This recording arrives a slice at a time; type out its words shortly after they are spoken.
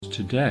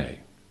today,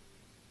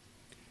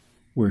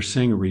 we're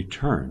seeing a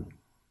return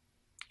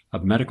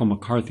of medical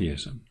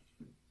McCarthyism,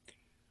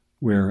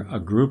 where a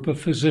group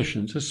of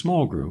physicians, a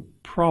small group,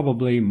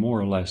 probably more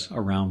or less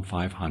around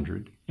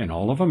 500 in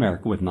all of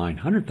America with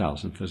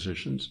 900,000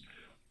 physicians,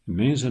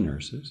 millions of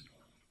nurses,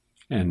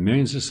 and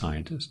millions of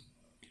scientists,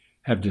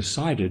 have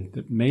decided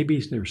that maybe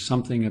there's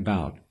something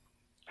about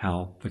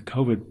how the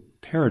COVID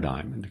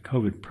paradigm and the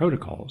COVID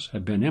protocols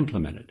have been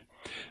implemented.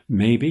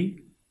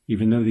 Maybe,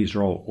 even though these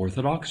are all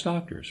orthodox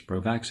doctors,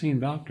 pro-vaccine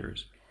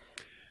doctors,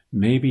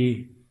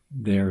 maybe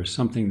there's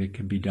something that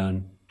can be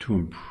done to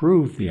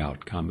improve the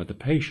outcome of the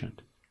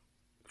patient.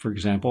 For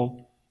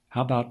example,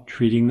 how about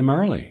treating them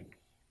early?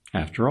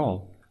 After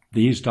all,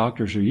 these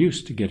doctors are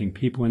used to getting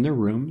people in their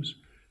rooms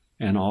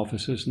and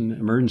offices and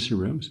emergency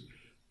rooms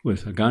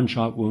with a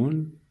gunshot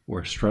wound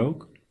or a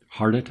stroke,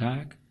 heart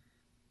attack,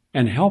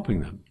 and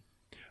helping them.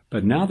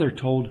 But now they're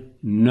told,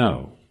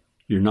 no,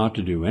 you're not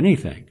to do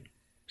anything.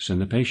 Send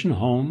the patient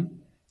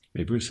home,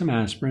 maybe with some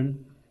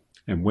aspirin,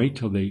 and wait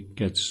till they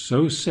get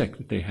so sick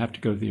that they have to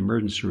go to the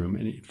emergency room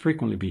and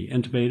frequently be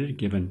intubated,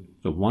 given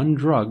the one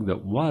drug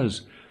that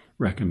was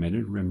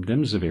recommended,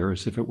 remdesivir,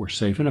 as if it were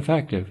safe and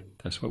effective.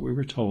 That's what we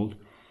were told.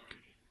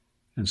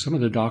 And some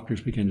of the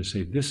doctors began to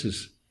say,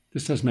 this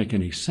doesn't make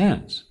any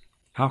sense.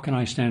 How can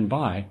I stand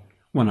by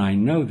when I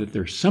know that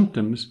there's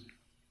symptoms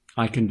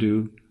I can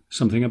do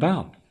something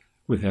about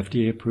with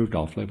FDA-approved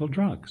off-label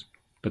drugs?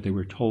 But they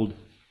were told,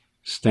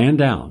 stand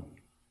down.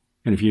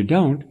 And if you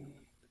don't,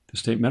 the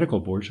state medical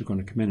boards are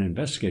going to come in and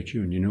investigate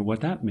you. And you know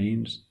what that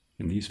means.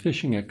 In these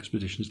fishing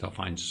expeditions, they'll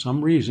find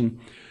some reason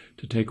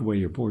to take away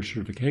your board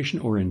certification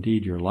or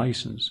indeed your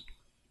license.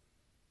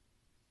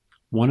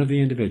 One of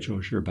the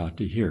individuals you're about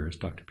to hear is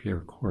Dr. Pierre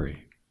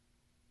Kory.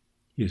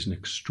 He is an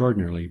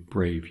extraordinarily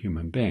brave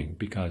human being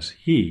because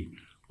he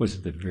was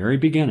at the very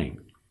beginning,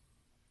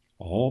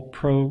 all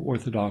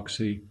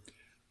pro-orthodoxy,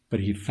 but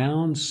he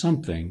found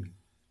something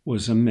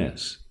was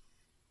amiss.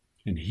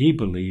 And he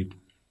believed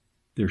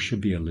there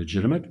should be a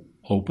legitimate,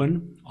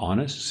 open,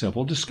 honest,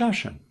 civil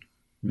discussion.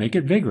 Make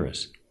it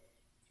vigorous,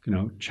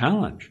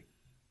 challenge,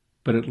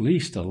 but at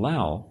least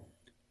allow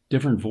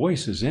different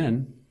voices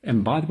in.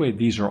 And by the way,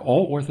 these are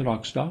all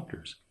Orthodox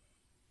doctors.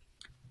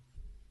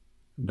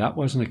 That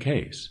wasn't the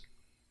case.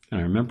 And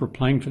I remember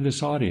playing for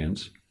this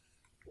audience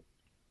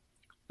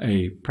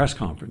a press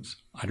conference.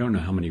 I don't know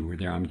how many were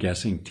there. I'm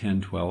guessing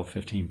 10, 12,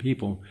 15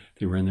 people.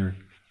 They were in there,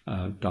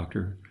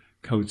 Dr.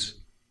 Coates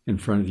in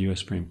front of the U.S.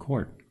 Supreme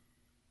Court.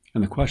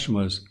 And the question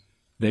was,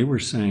 they were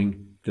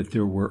saying that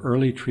there were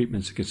early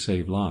treatments that could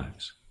save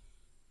lives.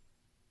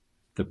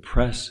 The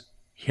press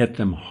hit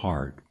them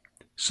hard.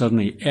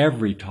 Suddenly,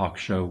 every talk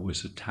show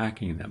was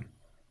attacking them.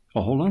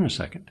 Oh, hold on a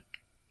second.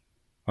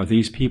 Are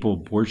these people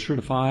board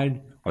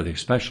certified? Are they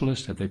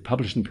specialists? Have they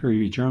published in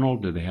peer-reviewed journal?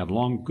 Do they have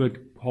long,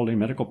 good, quality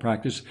medical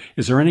practice?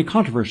 Is there any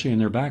controversy in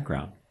their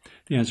background?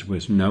 The answer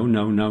was no,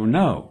 no, no,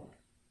 no.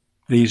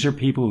 These are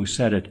people who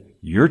sat at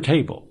your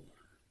table,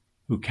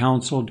 who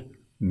counseled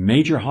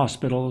major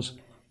hospitals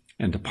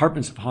and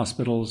departments of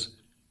hospitals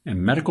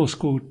and medical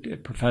school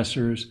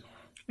professors,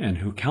 and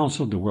who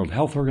counseled the World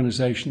Health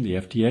Organization, the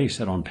FDA,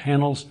 sat on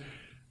panels.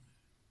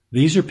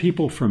 These are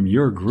people from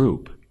your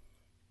group.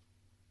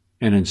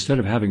 And instead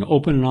of having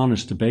open and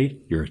honest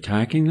debate, you're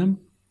attacking them?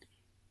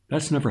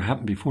 That's never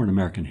happened before in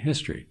American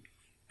history.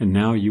 And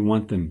now you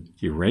want them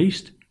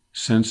erased,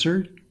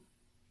 censored?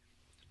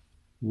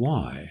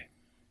 Why?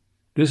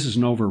 This is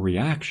an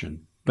overreaction,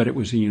 but it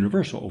was a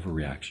universal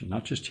overreaction,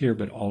 not just here,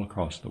 but all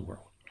across the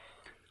world.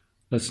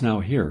 Let's now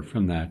hear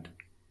from that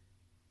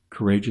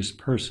courageous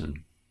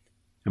person.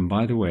 And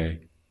by the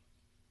way,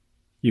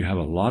 you have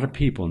a lot of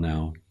people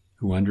now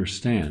who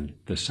understand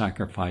the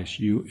sacrifice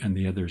you and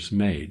the others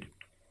made.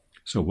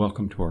 So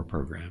welcome to our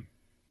program.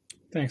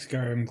 Thanks,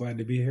 Gary. I'm glad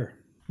to be here.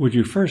 Would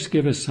you first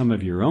give us some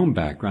of your own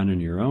background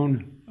and your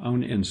own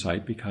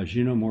insight, because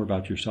you know more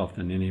about yourself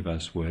than any of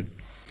us would,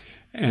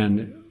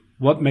 and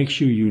what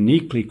makes you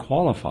uniquely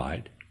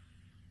qualified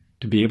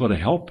to be able to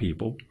help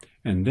people,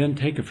 and then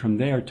take it from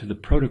there to the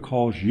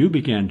protocols you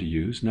began to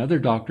use, and other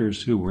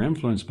doctors who were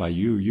influenced by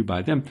you, or you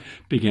by them,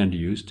 began to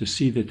use to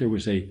see that there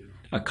was a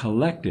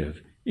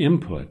collective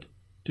input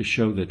to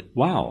show that,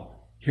 wow,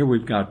 here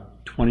we've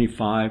got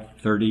 25,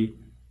 30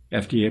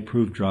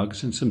 FDA-approved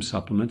drugs and some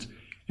supplements,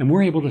 and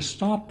we're able to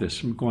stop this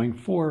from going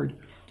forward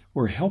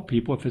or help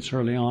people if it's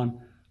early on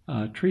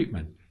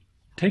treatment.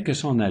 Take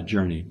us on that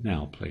journey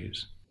now,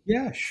 please.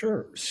 Yeah,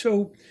 sure.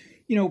 So,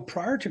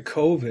 prior to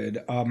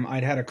COVID,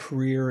 I'd had a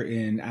career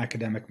in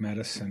academic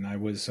medicine. I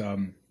was,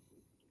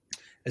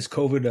 as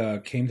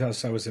COVID came to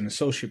us, I was an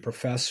associate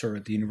professor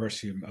at the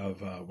University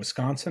of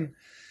Wisconsin.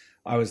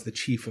 I was the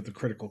chief of the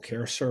critical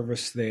care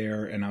service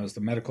there, and I was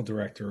the medical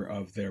director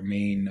of their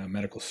main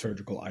medical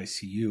surgical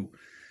ICU.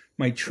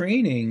 My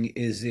training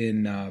is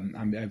in,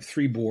 I have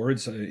 3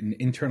 boards in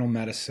internal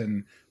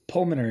medicine,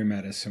 pulmonary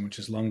medicine, which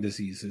is lung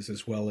diseases,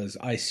 as well as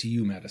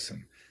ICU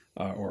medicine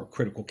or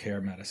critical care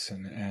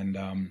medicine. And,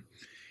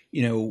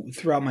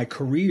 throughout my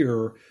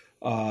career,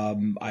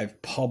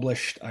 I've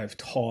published, I've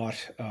taught,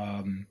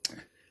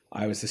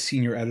 I was the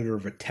senior editor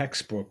of a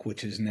textbook,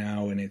 which is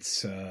now in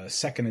its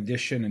second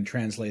edition and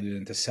translated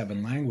into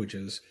 7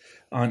 languages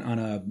on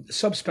a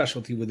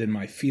subspecialty within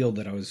my field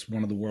that I was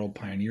one of the world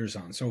pioneers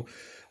on. So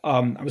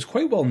I was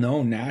quite well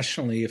known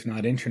nationally, if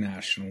not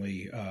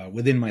internationally,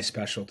 within my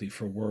specialty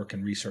for work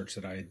and research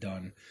that I had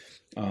done,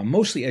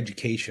 mostly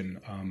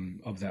education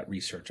of that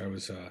research.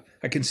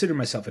 I consider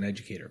myself an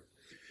educator.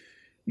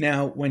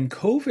 Now, when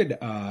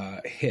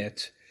COVID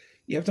hit,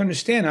 you have to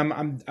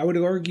understand, I would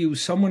argue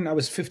I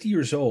was 50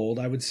 years old.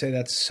 I would say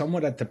that's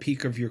somewhat at the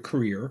peak of your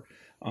career.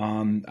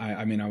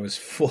 I mean, I was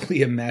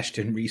fully enmeshed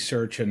in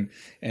research and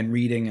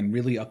reading and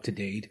really up to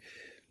date.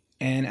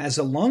 And as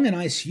a lung and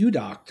ICU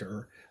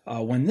doctor,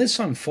 when this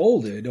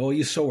unfolded, all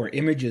you saw were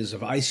images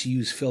of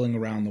ICUs filling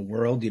around the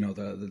world,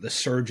 the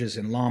surges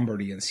in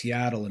Lombardy and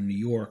Seattle and New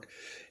York.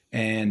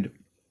 And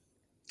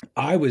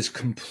I was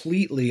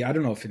completely, I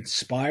don't know if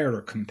inspired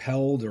or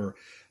compelled or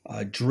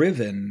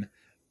driven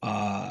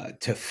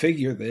to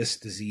figure this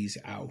disease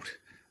out.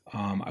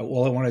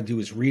 All I want to do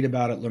is read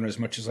about it, learn as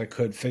much as I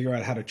could, figure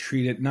out how to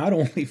treat it, not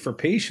only for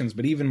patients,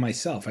 but even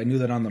myself. I knew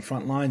that on the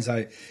front lines,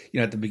 at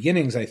the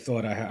beginnings, I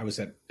thought I was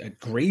at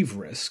grave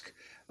risk,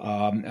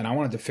 and I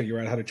wanted to figure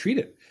out how to treat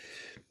it.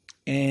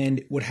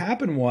 And what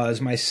happened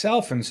was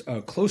myself and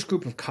a close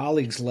group of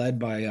colleagues led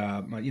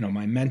by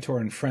my mentor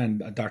and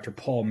friend, Dr.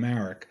 Paul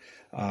Marik,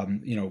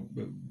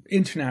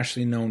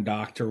 internationally known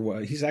doctor.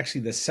 He's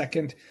actually the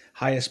second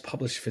highest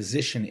published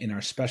physician in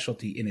our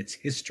specialty in its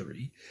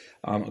history,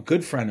 a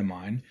good friend of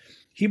mine.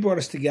 He brought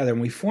us together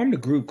and we formed a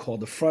group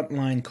called the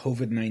Frontline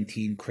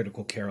COVID-19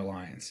 Critical Care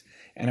Alliance.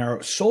 And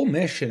our sole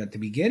mission at the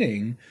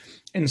beginning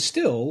and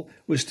still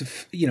was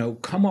to,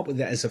 come up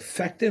with as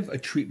effective a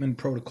treatment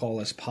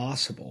protocol as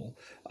possible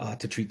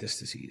to treat this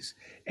disease.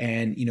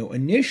 And,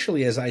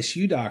 initially as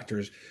ICU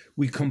doctors,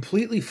 we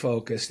completely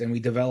focused and we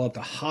developed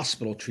a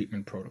hospital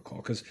treatment protocol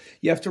because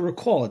you have to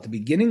recall at the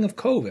beginning of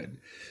COVID,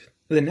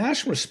 the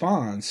national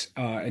response,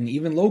 and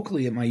even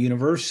locally at my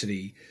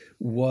university,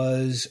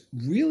 was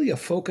really a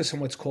focus on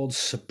what's called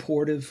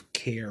supportive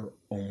care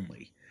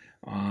only.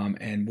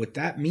 And what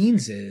that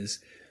means is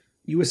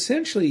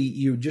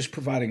you're just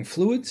providing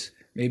fluids,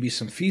 maybe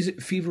some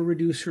fever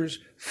reducers,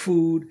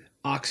 food,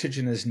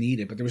 oxygen as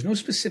needed, but there was no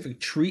specific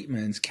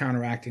treatments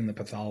counteracting the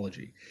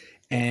pathology.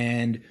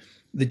 And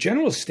the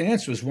general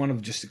stance was one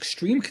of just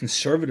extreme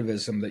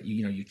conservatism that,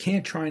 you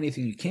can't try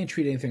anything, you can't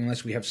treat anything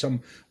unless we have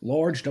some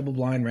large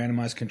double-blind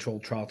randomized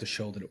controlled trial to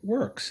show that it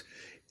works.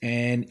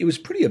 And it was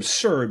pretty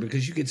absurd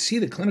because you could see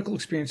the clinical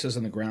experiences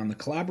on the ground, the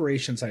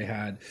collaborations I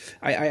had.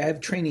 I have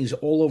trainees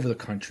all over the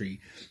country.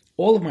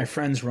 All of my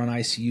friends run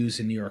ICUs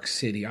in New York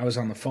City. I was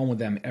on the phone with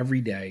them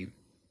every day.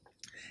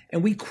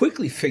 And we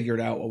quickly figured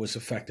out what was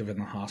effective in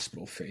the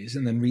hospital phase.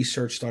 And then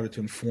research started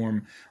to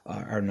inform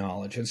our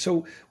knowledge. And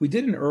so we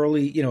did an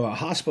early, a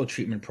hospital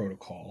treatment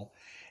protocol.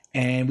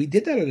 And we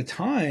did that at a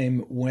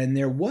time when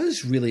there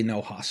was really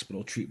no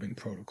hospital treatment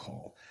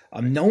protocol.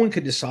 No one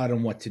could decide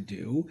on what to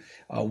do.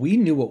 We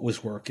knew what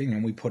was working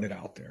and we put it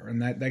out there.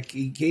 And that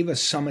gave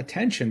us some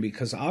attention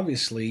because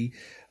obviously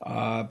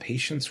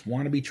patients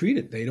want to be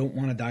treated. They don't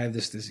want to die of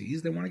this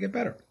disease. They want to get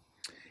better.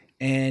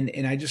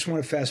 And I just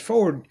want to fast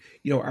forward,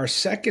 our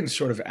second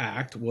sort of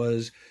act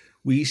was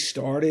we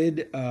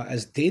started,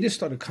 as data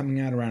started coming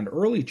out around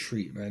early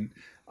treatment,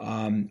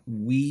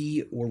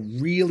 we were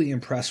really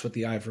impressed with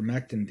the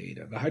ivermectin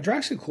data. The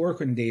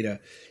hydroxychloroquine data,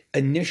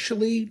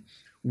 initially,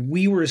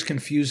 we were as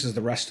confused as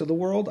the rest of the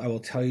world. I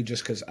will tell you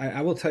just because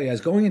I will tell you,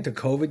 as going into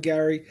COVID,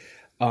 Gary,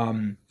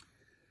 you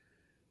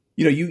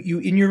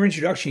in your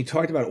introduction, you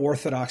talked about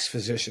orthodox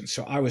physicians.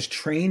 So I was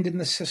trained in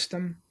the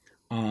system.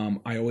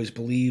 I always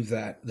believed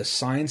that the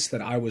science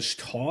that I was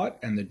taught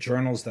and the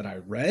journals that I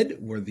read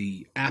were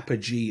the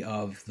apogee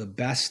of the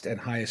best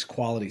and highest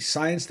quality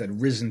science that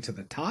had risen to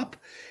the top.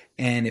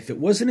 And if it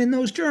wasn't in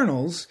those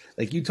journals,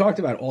 like you talked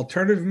about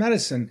alternative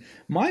medicine,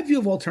 my view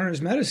of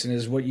alternative medicine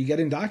is what you get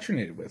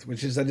indoctrinated with,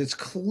 which is that it's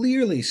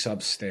clearly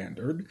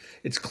substandard.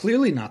 It's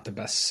clearly not the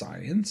best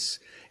science.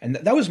 And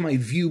that was my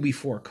view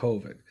before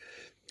COVID.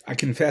 I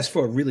can fast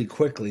forward really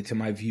quickly to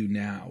my view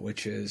now,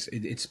 which is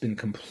it's been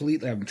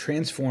I'm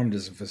transformed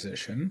as a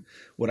physician.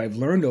 What I've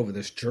learned over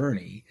this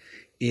journey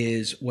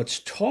is what's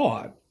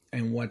taught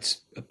and what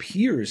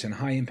appears in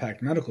high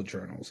impact medical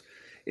journals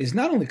is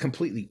not only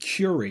completely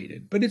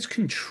curated, but it's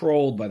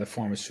controlled by the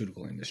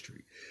pharmaceutical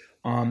industry.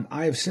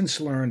 I have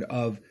since learned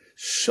of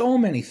so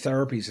many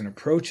therapies and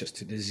approaches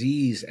to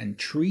disease and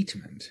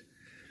treatment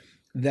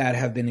that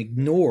have been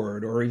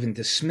ignored or even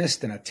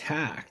dismissed and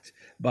attacked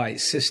by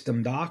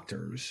system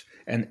doctors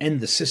and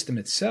the system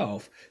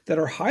itself that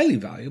are highly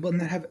valuable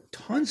and that have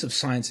tons of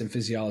science and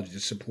physiology to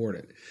support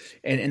it.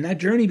 And that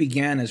journey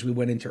began as we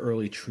went into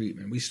early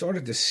treatment. We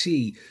started to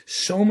see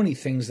so many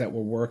things that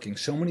were working,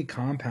 so many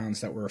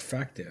compounds that were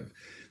effective,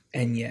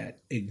 and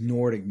yet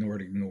ignored.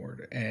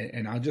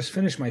 And I'll just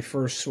finish my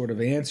first sort of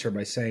answer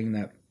by saying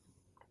that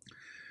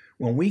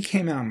when we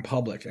came out in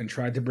public and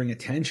tried to bring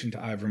attention to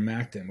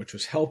ivermectin, which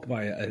was helped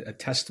by a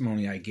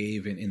testimony I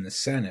gave in the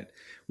Senate,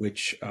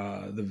 which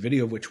the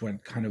video of which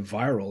went kind of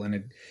viral,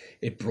 and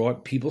it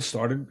brought people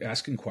started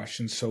asking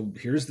questions. So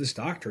here's this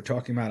doctor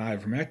talking about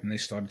ivermectin. They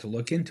started to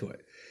look into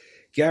it.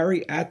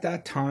 Gary, at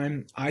that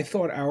time, I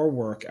thought our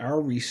work, our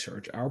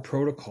research, our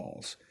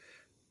protocols,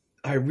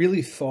 I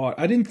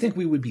didn't think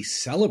we would be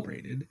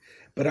celebrated,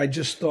 but I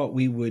just thought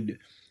we would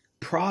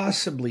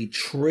possibly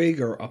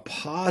trigger a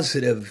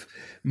positive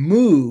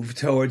move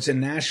towards a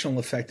national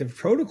effective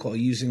protocol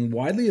using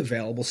widely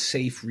available,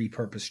 safe,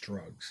 repurposed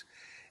drugs.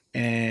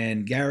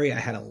 And Gary, I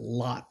had a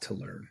lot to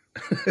learn.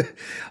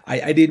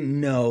 I didn't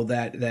know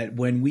that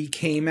when we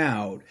came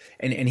out,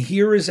 and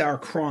here is our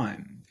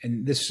crime,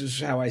 and this is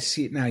how I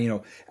see it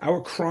now,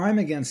 our crime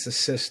against the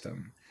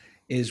system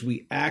is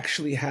we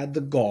actually had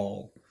the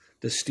gall,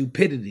 the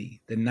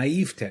stupidity, the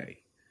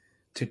naivete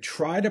to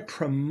try to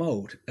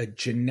promote a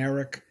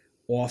generic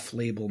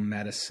off-label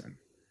medicine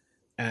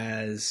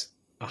as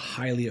a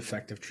highly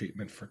effective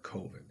treatment for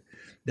COVID.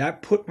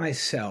 That put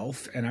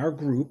myself and our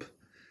group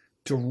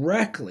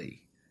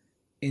directly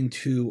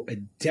into a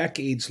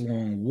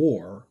decades-long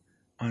war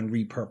on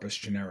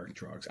repurposed generic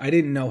drugs. I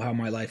didn't know how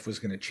my life was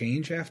going to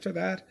change after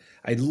that.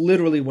 I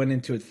literally went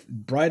into it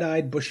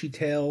bright-eyed,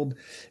 bushy-tailed,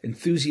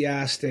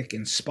 enthusiastic,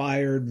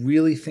 inspired,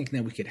 really thinking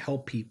that we could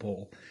help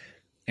people.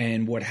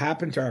 And what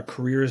happened to our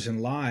careers and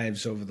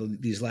lives over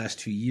these last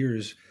 2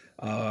 years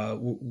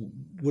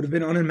would have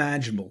been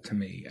unimaginable to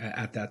me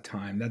at that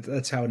time.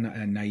 That's how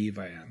naive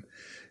I am.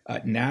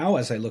 Now,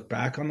 as I look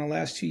back on the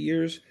last 2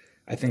 years,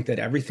 I think that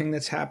everything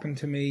that's happened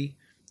to me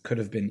could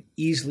have been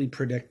easily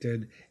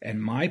predicted,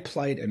 and my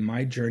plight and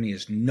my journey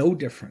is no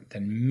different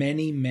than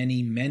many,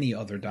 many, many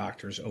other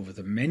doctors over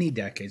the many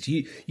decades.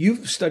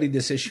 You've studied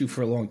this issue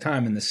for a long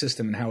time in the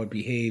system and how it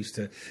behaves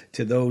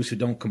to those who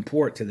don't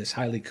comport to this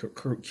highly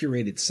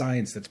curated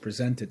science that's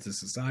presented to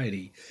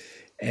society.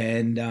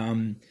 And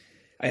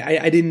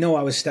I didn't know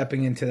I was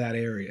stepping into that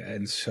area,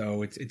 and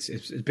so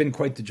it's been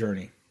quite the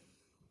journey.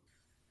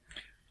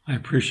 I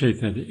appreciate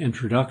that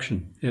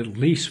introduction, at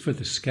least for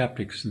the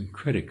skeptics and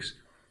critics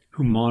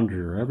who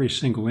monitor every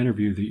single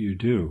interview that you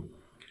do.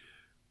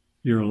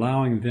 You're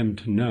allowing them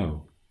to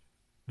know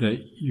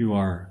that you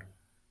are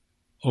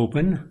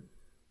open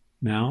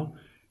now.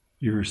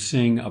 You're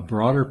seeing a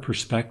broader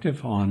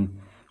perspective on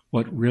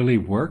what really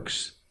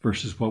works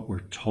versus what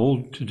we're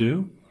told to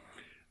do.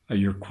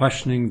 You're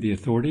questioning the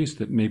authorities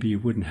that maybe you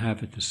wouldn't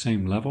have at the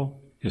same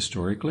level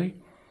historically,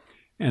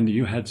 and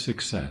you had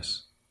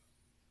success,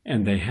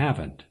 and they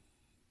haven't.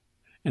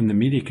 And the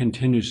media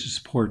continues to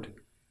support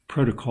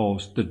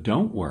protocols that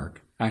don't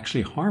work,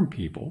 actually harm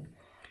people,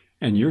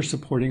 and you're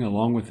supporting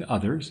along with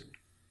others,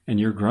 and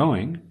you're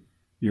growing.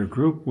 Your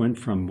group went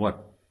from a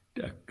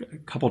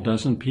couple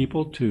dozen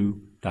people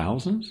to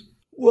thousands?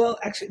 Well,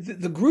 actually,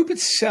 the group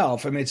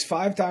itself, it's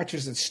 5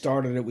 doctors that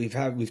started it.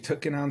 We've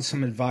taken on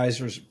some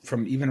advisors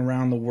from even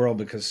around the world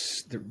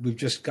because we've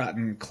just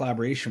gotten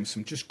collaboration with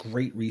some just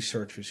great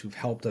researchers who've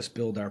helped us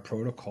build our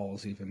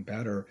protocols even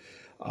better.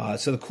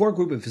 So the core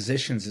group of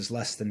physicians is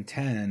less than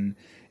 10,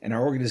 and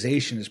our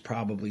organization is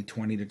probably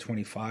 20 to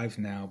 25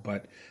 now.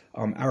 But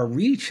our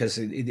reach has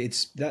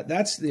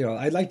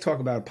I'd like to talk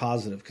about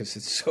positive because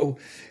it's so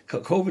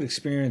COVID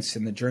experience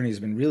and the journey has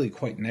been really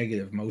quite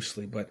negative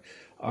mostly. But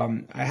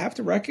I have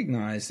to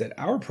recognize that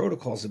our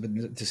protocols have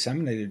been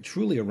disseminated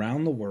truly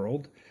around the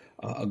world.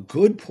 A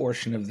good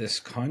portion of this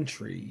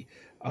country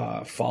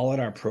followed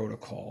our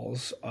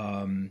protocols.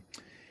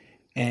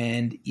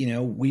 And,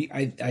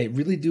 I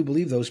really do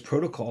believe those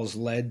protocols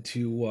led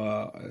to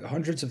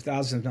hundreds of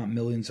thousands, if not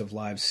millions of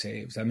lives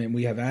saved.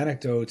 We have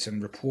anecdotes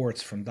and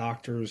reports from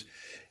doctors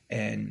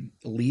and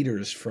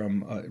leaders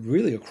from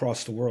really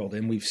across the world.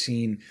 And we've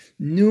seen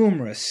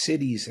numerous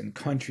cities and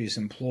countries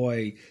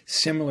employ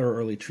similar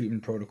early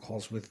treatment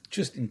protocols with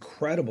just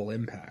incredible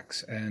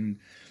impacts. And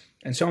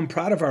so I'm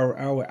proud of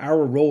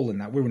our role in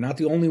that. We were not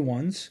the only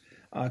ones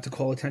to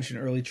call attention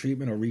to early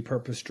treatment or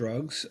repurposed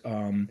drugs.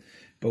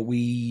 But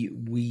we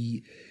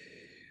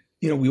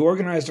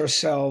organized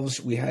ourselves.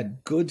 We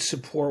had good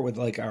support with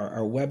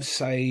our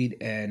website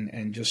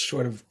and just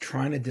sort of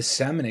trying to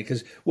disseminate.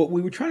 Because what we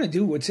were trying to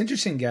do, what's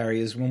interesting, Gary,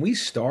 is when we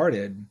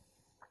started,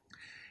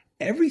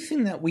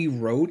 everything that we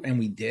wrote and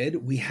we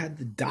did, we had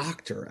the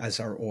doctor as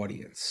our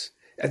audience.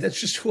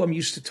 That's just who I'm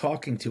used to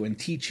talking to and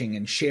teaching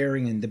and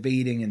sharing and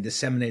debating and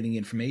disseminating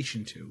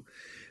information to.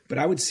 But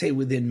I would say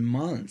within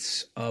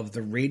months of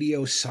the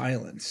radio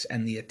silence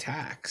and the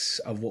attacks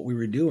of what we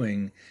were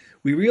doing,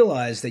 we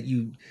realized that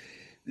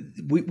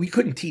we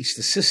couldn't teach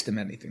the system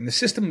anything. The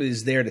system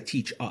is there to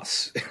teach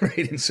us,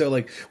 right? And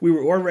so we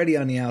were already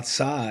on the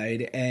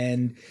outside,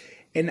 and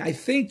I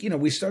think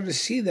we started to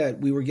see that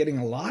we were getting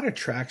a lot of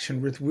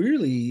traction with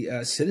really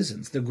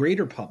citizens, the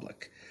greater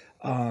public.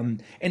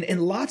 And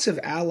lots of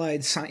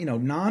allied,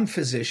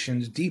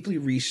 non-physicians, deeply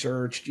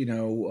researched,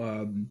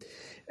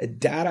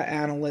 data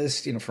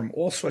analysts, from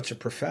all sorts of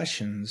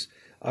professions,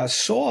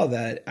 saw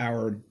that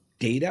our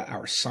data,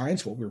 our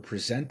science, what we were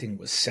presenting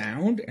was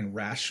sound and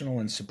rational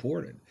and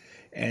supported.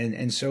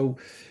 And so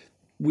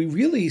we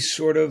really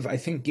sort of, I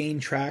think,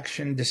 gained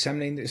traction,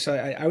 disseminating. So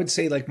I would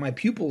say, like, my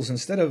pupils,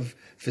 instead of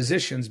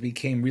physicians,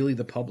 became really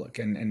the public.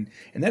 And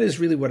that is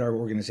really what our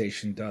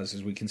organization does,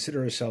 is we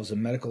consider ourselves a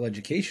medical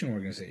education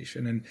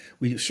organization. And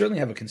we certainly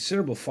have a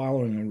considerable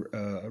following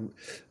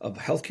of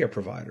healthcare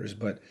providers.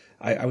 But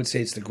I would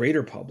say it's the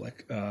greater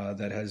public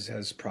that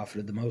has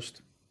profited the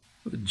most.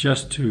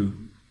 Just to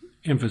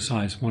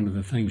emphasize one of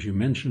the things you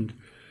mentioned,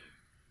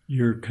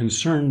 you're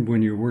concerned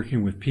when you're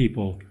working with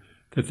people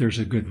that there's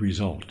a good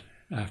result.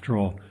 After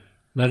all,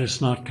 let us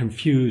not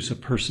confuse a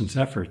person's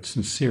effort,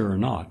 sincere or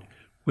not,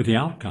 with the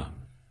outcome.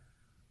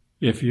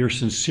 If you're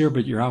sincere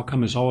but your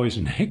outcome is always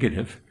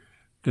negative,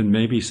 then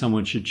maybe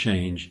someone should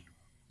change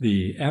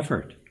the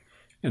effort.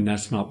 And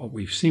that's not what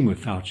we've seen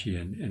with Fauci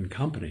and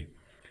company.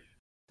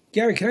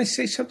 Gary, can I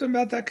say something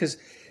about that? Because,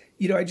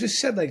 I just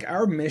said, like,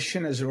 our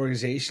mission as an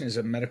organization is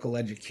a medical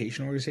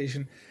education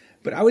organization.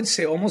 But I would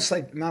say almost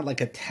like, not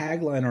like a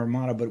tagline or a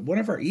motto, but one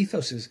of our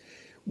ethos is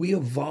we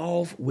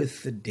evolve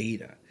with the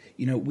data.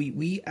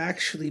 We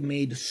actually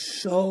made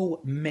so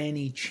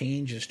many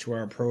changes to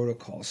our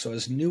protocol. So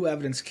as new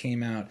evidence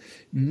came out,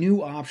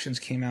 new options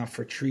came out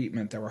for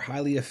treatment that were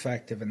highly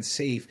effective and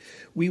safe,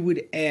 we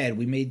would add,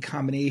 we made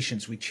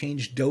combinations, we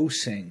changed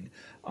dosing.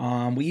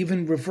 We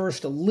even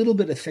reversed a little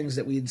bit of things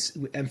that we had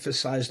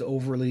emphasized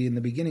overly in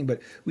the beginning,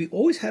 but we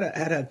always had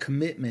a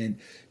commitment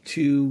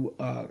to,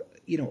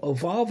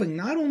 evolving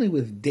not only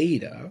with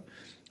data,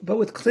 but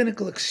with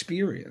clinical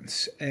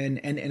experience and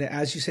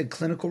as you said,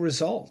 clinical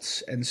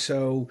results. And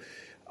so,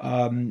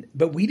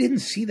 but we didn't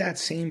see that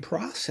same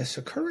process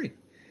occurring.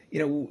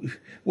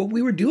 What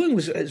we were doing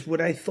is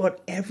what I thought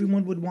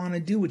everyone would want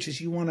to do, which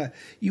is you want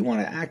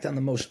to act on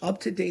the most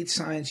up-to-date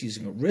science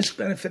using a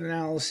risk-benefit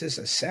analysis,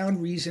 a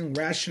sound reason,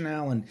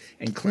 rationale,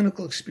 and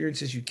clinical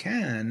experience as you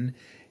can.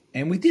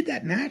 And we did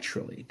that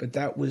naturally, but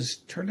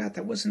turned out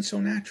that wasn't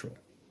so natural.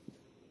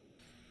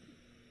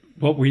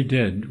 What we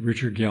did,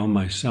 Richard Gale and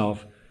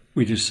myself,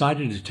 we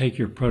decided to take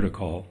your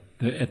protocol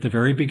at the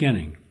very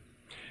beginning,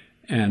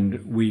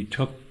 and we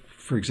took,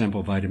 for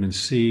example, vitamin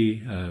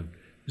C,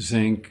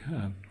 zinc,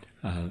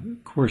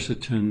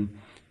 quercetin,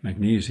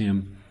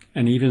 magnesium,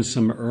 and even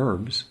some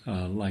herbs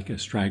like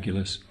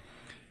astragalus.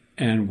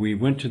 And we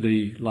went to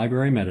the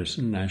Library of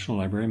Medicine, National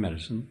Library of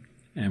Medicine,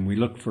 and we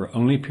looked for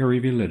only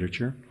peer-reviewed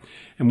literature,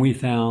 and we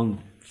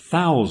found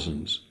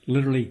thousands,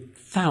 literally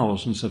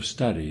thousands of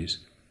studies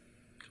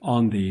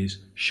on these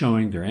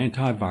showing their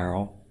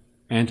antiviral,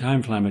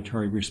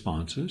 anti-inflammatory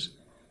responses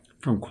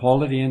from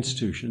quality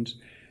institutions.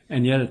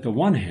 And yet, at the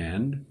one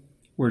hand,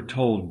 we're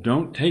told,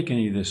 don't take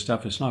any of this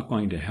stuff. It's not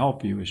going to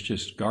help you. It's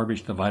just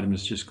garbage. The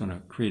vitamin's just going to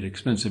create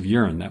expensive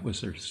urine. That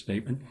was their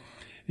statement.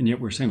 And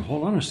yet we're saying,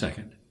 hold on a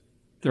second.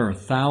 There are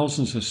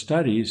thousands of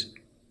studies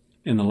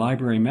in the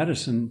Library of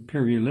Medicine,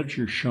 peer-reviewed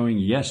literature, showing,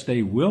 yes,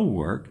 they will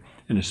work,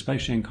 and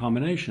especially in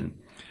combination.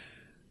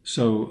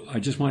 So I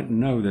just want to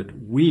know that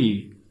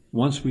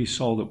once we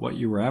saw that what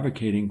you were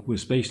advocating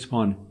was based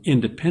upon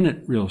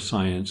independent real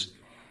science,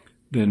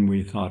 then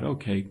we thought,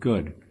 okay,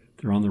 good,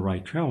 they're on the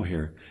right trail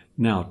here.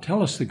 Now,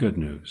 tell us the good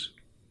news,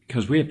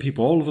 because we have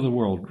people all over the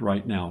world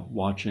right now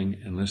watching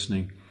and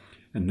listening,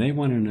 and they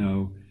want to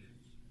know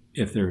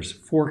if there's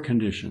 4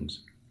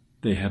 conditions.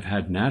 They have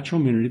had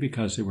natural immunity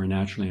because they were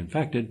naturally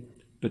infected,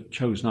 but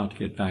chose not to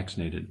get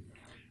vaccinated.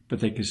 But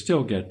they could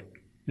still get,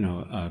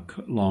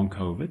 long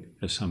COVID,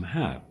 as some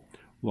have.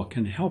 What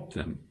can help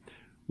them?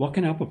 What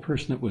can help a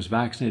person that was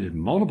vaccinated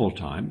multiple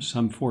times,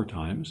 some 4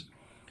 times,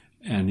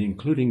 and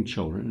including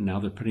children, and now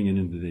they're putting it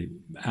into the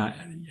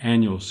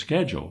annual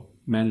schedule,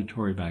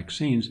 mandatory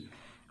vaccines,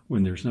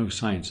 when there's no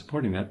science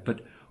supporting that.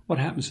 But what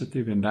happens if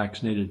they've been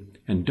vaccinated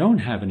and don't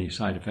have any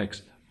side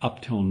effects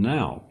up till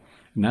now?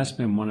 And that's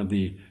been one of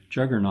the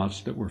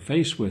juggernauts that we're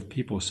faced with.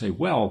 People say,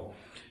 well,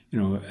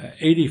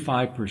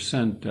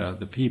 85%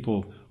 the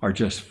people are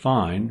just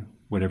fine,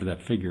 whatever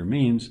that figure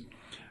means.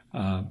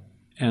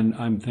 And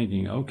I'm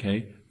thinking,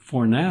 okay,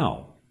 for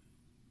now.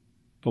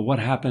 But what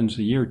happens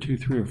a year, 2,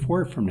 3, or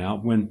 4 from now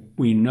when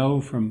we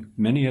know from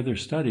many other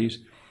studies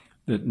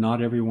that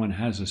not everyone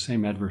has the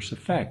same adverse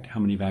effect? How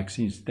many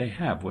vaccines do they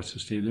have? What's the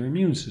state of their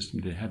immune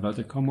system? Do they have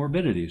other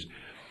comorbidities?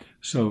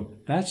 So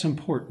that's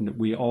important that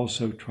we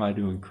also try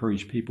to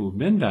encourage people who've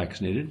been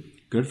vaccinated.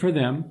 Good for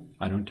them.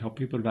 I don't tell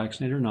people to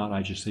vaccinate or not.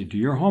 I just say, do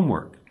your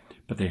homework.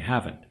 But they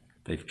haven't.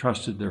 They've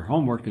trusted their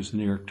homework as the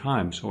New York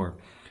Times or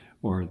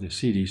the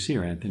CDC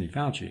or Anthony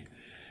Fauci.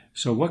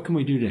 So what can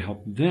we do to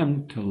help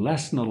them to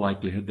lessen the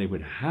likelihood they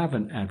would have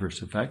an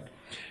adverse effect?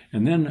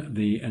 And then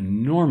the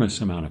enormous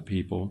amount of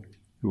people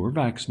who were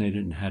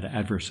vaccinated and had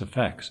adverse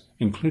effects,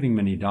 including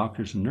many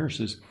doctors and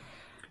nurses,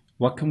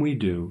 what can we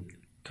do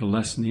to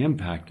lessen the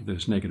impact of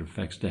those negative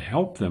effects, to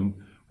help them,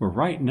 where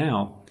right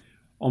now,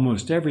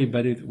 almost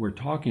everybody that we're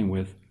talking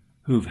with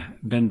who've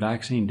been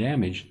vaccine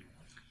damaged,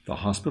 the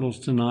hospitals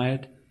deny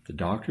it, the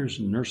doctors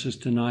and nurses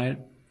deny it.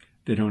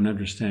 They don't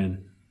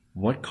understand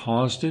what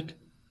caused it.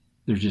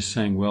 They're just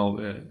saying, well,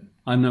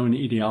 unknown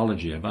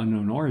etiology of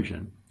unknown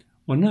origin.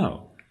 Well,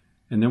 no.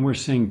 And then we're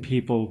seeing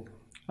people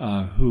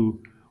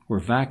who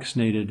were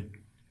vaccinated,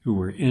 who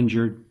were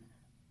injured,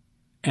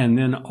 and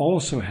then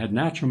also had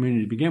natural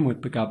immunity to begin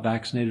with, but got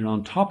vaccinated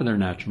on top of their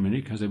natural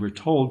immunity because they were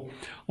told,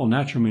 well,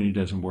 natural immunity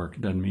doesn't work.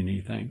 It doesn't mean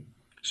anything.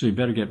 So you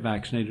better get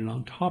vaccinated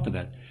on top of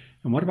that.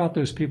 And what about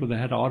those people that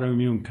had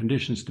autoimmune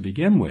conditions to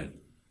begin with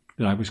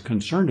that I was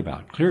concerned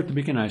about? Clear at the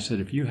beginning, I said,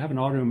 if you have an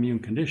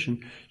autoimmune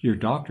condition, your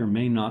doctor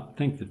may not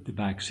think that the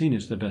vaccine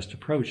is the best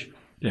approach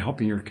to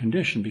helping your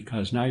condition,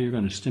 because now you're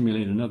going to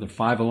stimulate another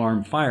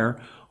 5-alarm fire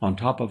on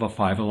top of a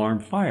 5-alarm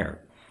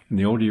fire. And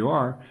the older you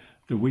are,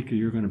 the weaker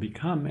you're going to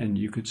become, and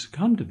you could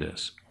succumb to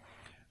this.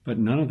 But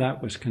none of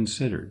that was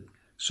considered.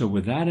 So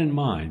with that in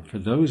mind, for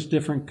those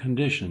different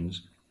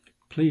conditions,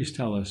 please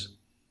tell us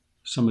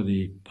some of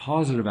the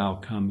positive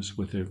outcomes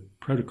with the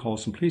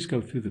protocols, and please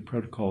go through the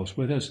protocols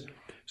with us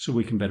so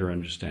we can better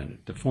understand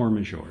it. The forum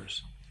is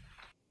yours.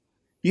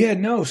 Yeah,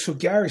 no. So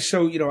Gary,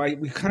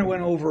 we kind of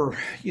went over,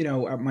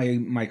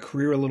 my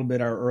career a little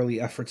bit, our early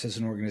efforts as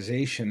an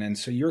organization. And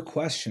so your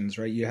questions,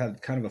 right, you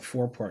had kind of a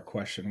 4-part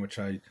question, which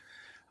I'm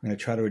going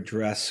to try to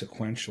address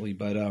sequentially,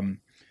 but,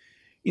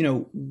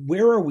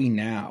 where are we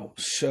now?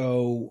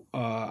 So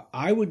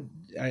I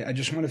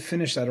just want to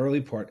finish that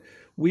early part.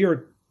 We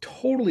are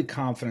totally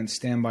confident,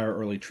 stand by our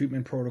early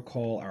treatment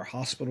protocol, our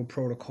hospital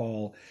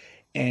protocol.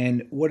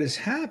 And what has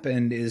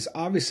happened is,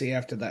 obviously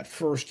after that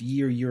first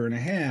year and a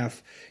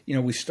half,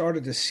 we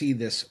started to see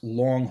this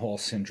long haul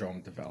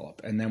syndrome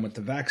develop. And then with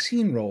the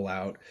vaccine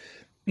rollout,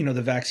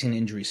 the vaccine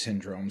injury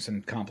syndromes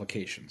and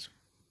complications.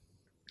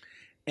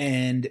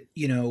 And,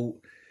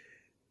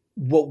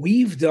 what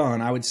we've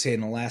done, I would say,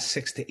 in the last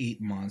 6 to 8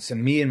 months,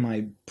 and me in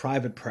my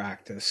private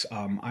practice,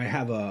 I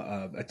have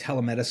a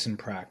telemedicine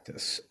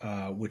practice,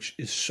 which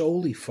is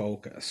solely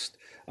focused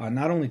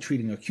not only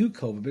treating acute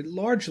COVID, but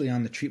largely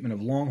on the treatment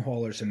of long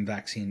haulers and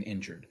vaccine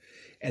injured.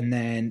 And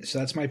then, so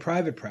that's my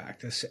private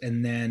practice.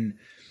 And then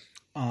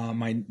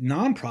my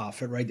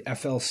nonprofit, right,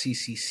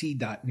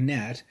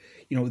 flccc.net,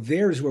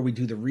 there's where we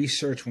do the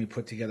research and we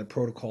put together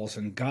protocols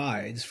and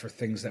guides for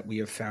things that we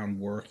have found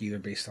work, either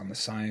based on the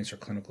science or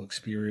clinical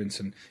experience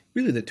and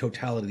really the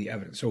totality of the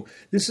evidence. So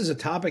this is a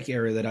topic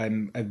area that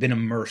I've been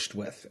immersed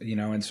with,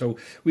 and so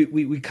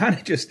we kind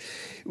of just,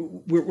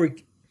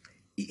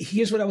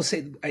 here's what I will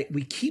say.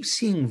 We keep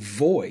seeing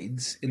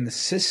voids in the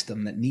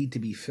system that need to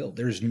be filled.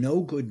 There's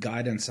no good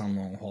guidance on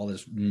long haul.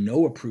 There's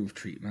no approved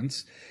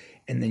treatments.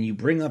 And then you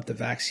bring up the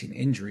vaccine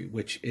injury,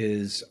 which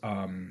is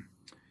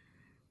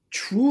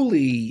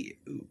truly,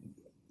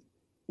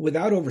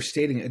 without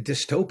overstating, a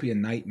dystopian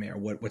nightmare,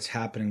 what's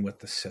happening with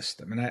the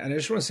system. And I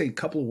just want to say a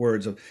couple of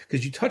words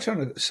because you touch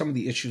on some of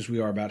the issues we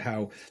are about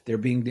how they're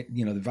being,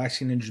 the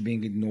vaccine injury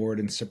being ignored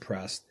and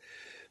suppressed.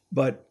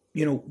 But,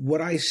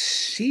 what I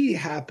see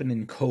happen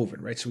in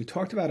COVID, right? So we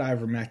talked about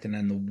ivermectin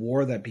and the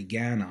war that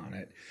began on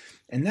it.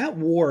 And that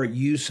war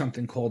used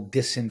something called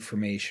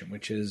disinformation,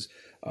 which is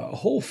a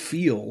whole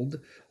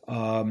field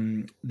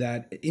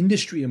that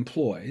industry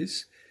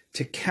employs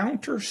to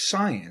counter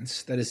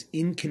science that is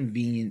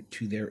inconvenient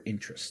to their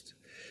interest.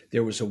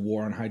 There was a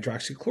war on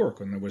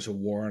hydroxychloroquine. There was a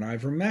war on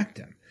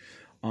ivermectin.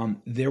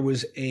 There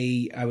was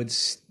I would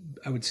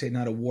say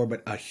not a war,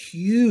 but a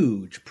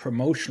huge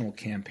promotional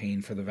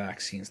campaign for the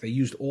vaccines. They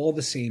used all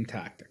the same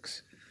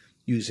tactics,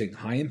 using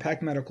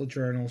high-impact medical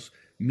journals,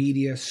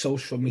 media,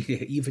 social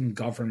media, even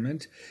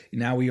government.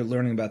 Now we are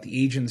learning about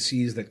the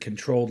agencies that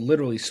controlled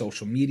literally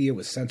social media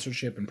with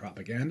censorship and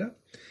propaganda.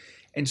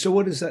 And so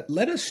what does that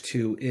led us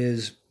to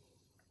is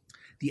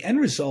the end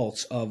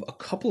results of a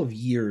couple of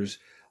years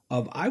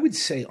of, I would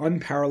say,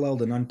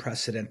 unparalleled and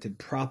unprecedented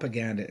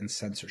propaganda and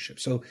censorship.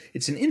 So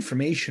it's an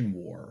information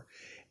war.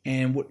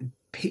 And what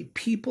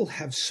people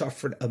have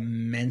suffered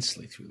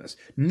immensely through this,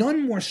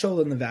 none more so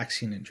than the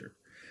vaccine injured.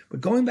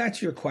 But going back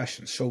to your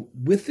question, so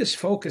with this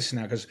focus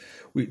now, because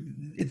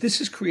this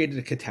has created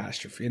a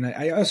catastrophe, and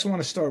I also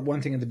want to start one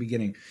thing at the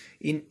beginning.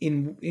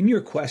 In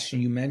your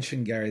question, you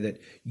mentioned, Gary, that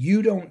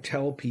you don't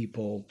tell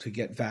people to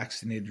get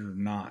vaccinated or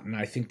not, and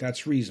I think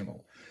that's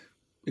reasonable.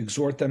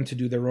 Exhort them to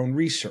do their own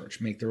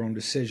research, make their own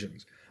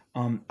decisions.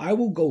 I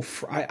will go.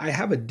 I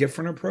have a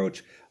different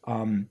approach.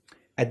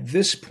 At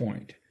this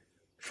point,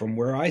 from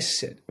where I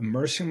sit,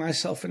 immersing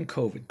myself in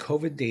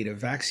COVID data,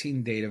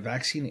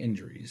 vaccine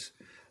injuries.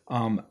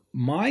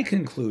 My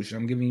conclusion,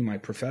 I'm giving you my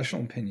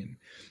professional opinion,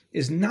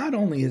 is not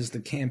only is the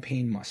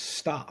campaign must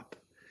stop,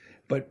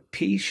 but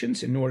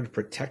patients, in order to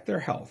protect their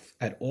health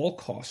at all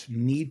costs,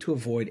 need to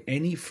avoid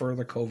any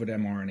further COVID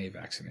mRNA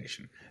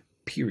vaccination,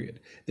 period.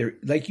 There,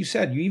 like you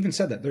said, you even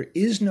said that there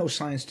is no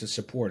science to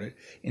support it.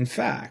 In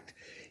fact,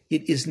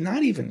 it is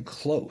not even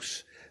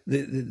close.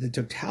 The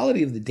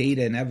totality of the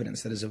data and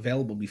evidence that is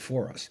available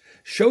before us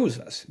shows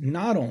us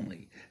not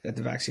only that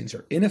the vaccines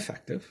are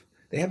ineffective,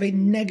 they have a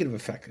negative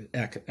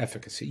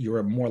efficacy.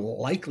 You're more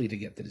likely to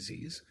get the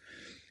disease.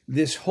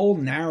 This whole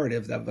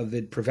narrative of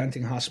the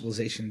preventing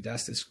hospitalization and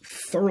death is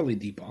thoroughly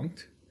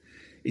debunked.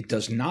 It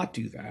does not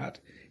do that.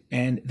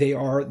 And they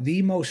are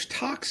the most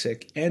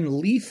toxic and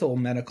lethal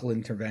medical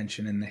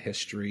intervention in the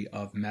history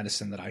of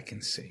medicine that I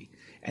can see.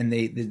 And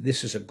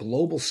this is a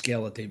global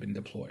scale that they've been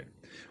deployed.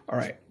 All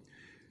right.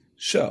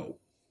 So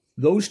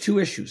those two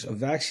issues of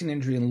vaccine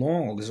injury and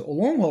long haul, because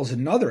long haul is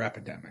another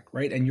epidemic,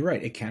 right? And you're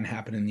right, it can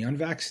happen in the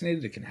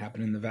unvaccinated, it can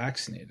happen in the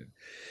vaccinated.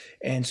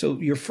 And so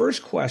your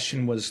first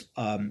question was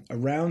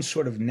around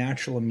sort of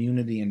natural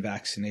immunity and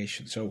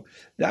vaccination. So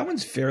that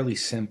one's fairly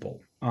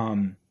simple.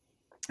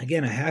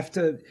 Again,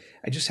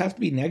 I just have to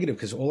be negative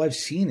because all I've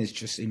seen is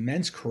just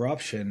immense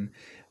corruption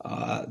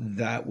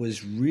that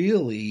was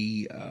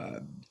really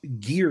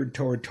geared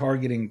toward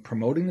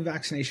promoting the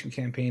vaccination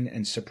campaign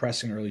and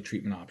suppressing early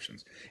treatment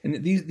options.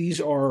 And these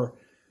are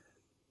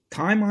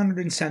time-honored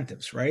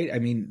incentives, right? I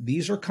mean,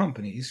 these are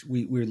companies.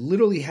 We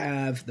literally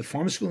have the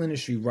pharmaceutical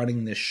industry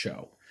running this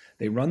show.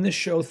 They run this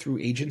show through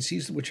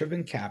agencies which have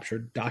been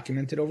captured,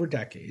 documented over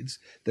decades,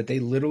 that they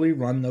literally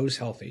run those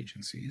health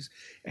agencies.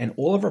 And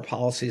all of our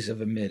policies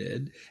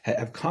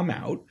have come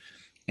out.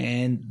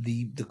 And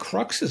the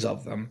cruxes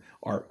of them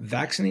are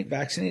vaccinate,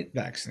 vaccinate,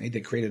 vaccinate. They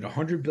created a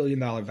 $100 billion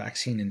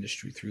vaccine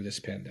industry through this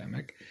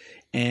pandemic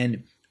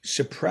and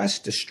suppress,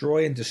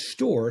 destroy, and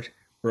distort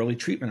early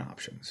treatment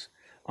options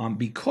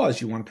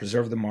because you want to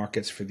preserve the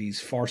markets for these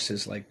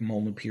farces like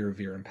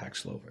Molnupiravir and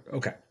Paxlovid.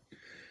 Okay.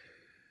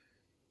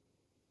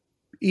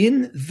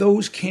 In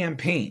those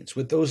campaigns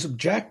with those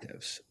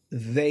objectives,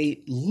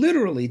 they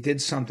literally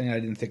did something I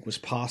didn't think was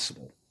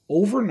possible.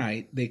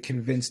 Overnight, they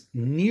convinced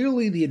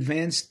nearly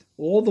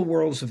all the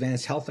world's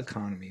advanced health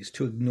economies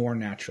to ignore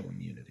natural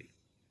immunity.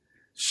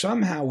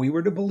 Somehow we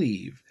were to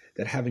believe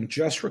that having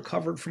just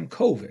recovered from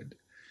COVID,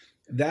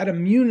 that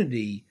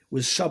immunity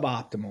was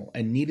suboptimal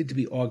and needed to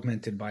be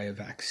augmented by a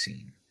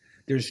vaccine.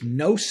 There's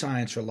no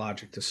science or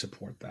logic to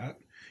support that.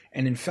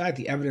 And in fact,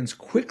 the evidence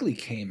quickly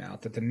came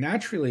out that the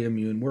naturally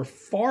immune were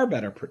far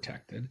better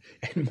protected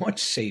and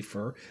much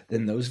safer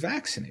than those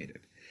vaccinated.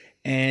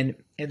 And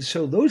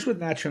so those with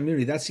natural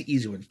immunity, that's the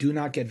easy one. Do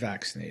not get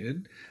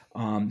vaccinated.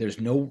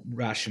 There's no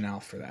rationale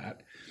for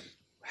that.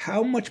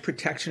 How much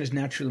protection is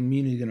natural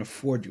immunity going to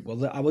afford you?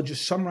 Well, I will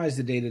just summarize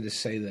the data to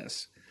say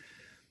this.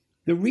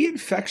 The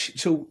reinfection,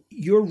 so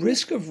your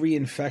risk of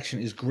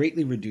reinfection is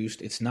greatly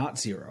reduced. It's not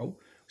zero.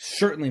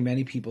 Certainly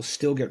many people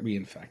still get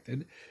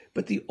reinfected.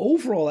 But the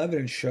overall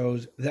evidence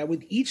shows that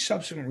with each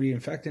subsequent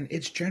reinfectant,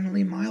 it's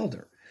generally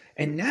milder.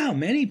 And now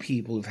many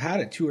people who've had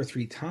it 2 or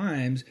 3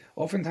 times,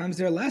 oftentimes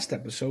their last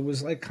episode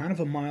was like kind of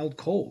a mild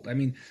cold. I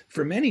mean,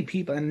 for many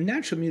people, and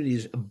natural immunity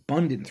is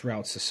abundant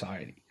throughout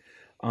society.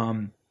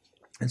 And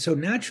so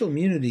natural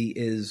immunity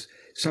is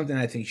something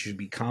I think you should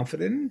be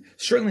confident in.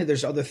 Certainly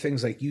there's other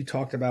things like you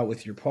talked about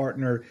with your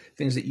partner,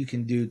 things that you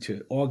can do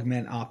to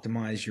augment,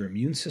 optimize your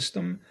immune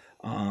system,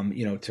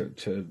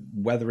 to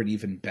weather it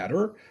even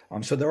better.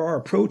 So there are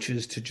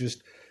approaches to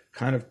just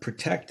kind of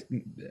protect,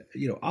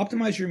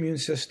 optimize your immune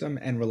system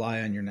and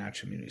rely on your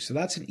natural immunity. So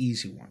that's an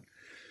easy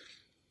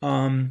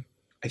one.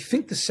 I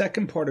think the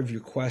second part of your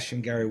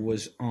question, Gary,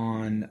 was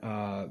on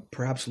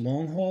perhaps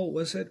long haul,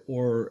 was it?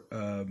 Or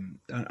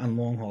on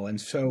long haul. And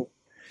so,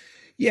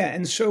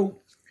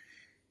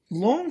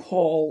 long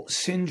haul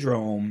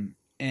syndrome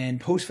and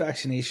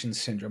post-vaccination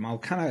syndrome,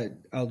 I'll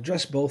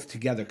address both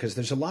together because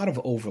there's a lot of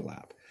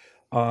overlap.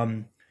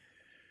 Our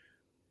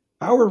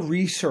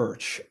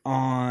research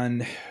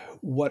on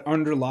what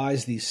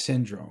underlies these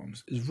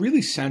syndromes is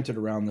really centered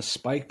around the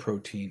spike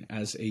protein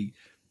as a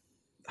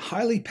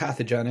highly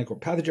pathogenic, or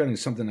pathogenic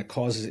is something that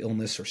causes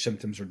illness or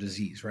symptoms or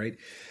disease, right?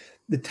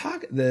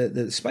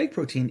 The spike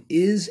protein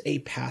is a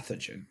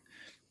pathogen.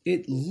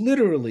 It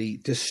literally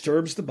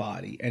disturbs the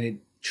body and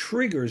it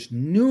triggers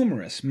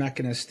numerous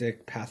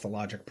mechanistic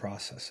pathologic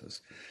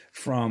processes,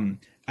 from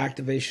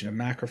activation of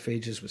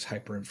macrophages with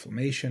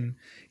hyperinflammation.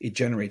 It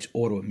generates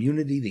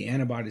autoimmunity. The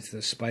antibodies to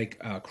the spike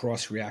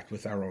cross-react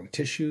with our own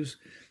tissues.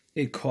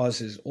 It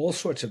causes all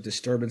sorts of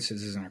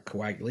disturbances in our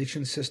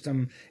coagulation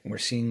system, and we're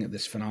seeing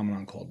this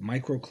phenomenon called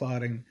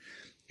microclotting.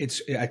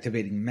 It's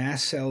activating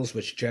mast cells,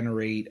 which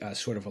generate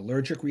sort of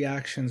allergic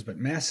reactions, but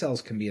mast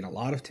cells can be in a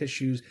lot of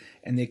tissues,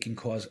 and they can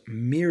cause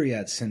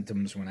myriad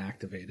symptoms when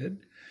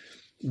activated.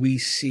 We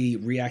see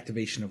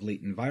reactivation of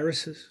latent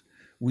viruses.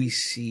 We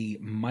see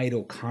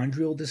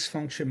mitochondrial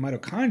dysfunction.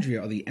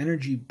 Mitochondria are the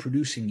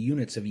energy-producing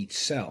units of each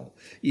cell.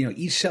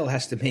 Each cell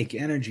has to make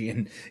energy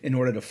in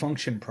order to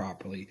function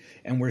properly.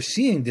 And we're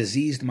seeing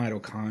diseased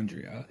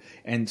mitochondria.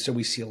 And so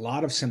we see a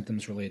lot of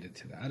symptoms related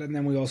to that. And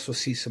then we also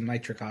see some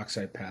nitric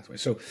oxide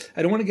pathways. So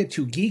I don't want to get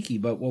too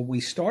geeky, but what we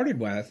started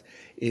with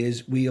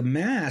is we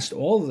amassed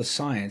all of the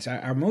science.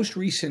 Our most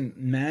recent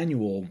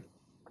manual,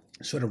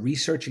 sort of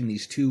researching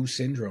these two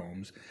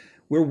syndromes,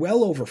 we're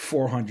well over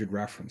 400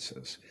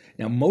 references.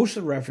 Now, most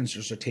of the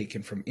references are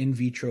taken from in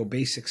vitro,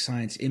 basic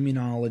science,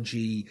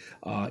 immunology,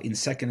 in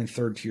second and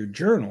third tier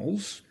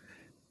journals,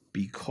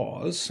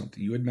 because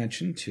something you had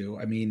mentioned too.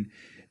 I mean,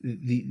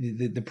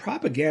 the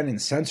propaganda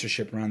and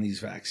censorship around these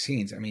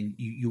vaccines. I mean,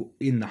 you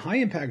in the high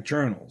impact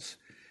journals,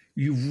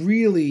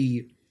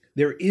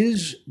 there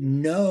is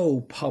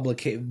no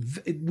publication,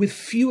 with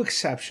few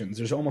exceptions.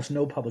 There's almost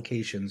no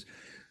publications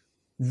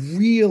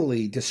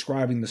really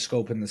describing the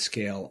scope and the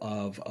scale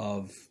of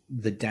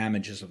the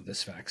damages of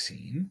this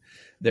vaccine.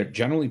 They're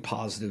generally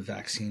positive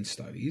vaccine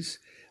studies.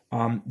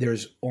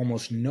 There's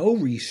almost no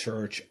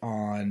research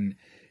on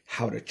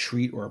how to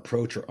treat or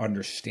approach or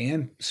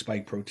understand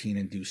spike protein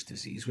induced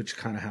disease, which is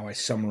kind of how I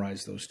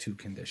summarize those two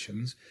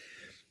conditions.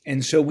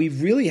 And so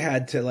we've really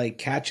had to like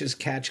catch as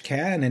catch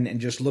can and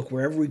just look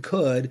wherever we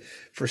could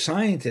for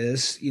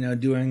scientists,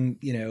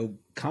 doing,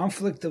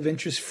 conflict of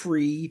interest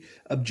free,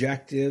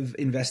 objective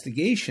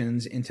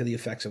investigations into the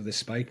effects of this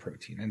spike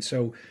protein. And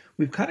so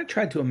we've kind of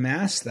tried to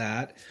amass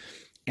that.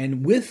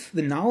 And with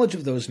the knowledge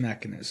of those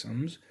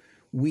mechanisms,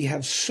 we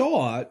have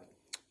sought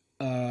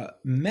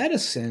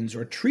medicines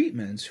or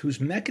treatments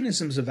whose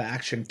mechanisms of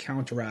action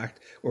counteract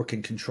or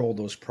can control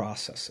those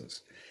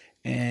processes.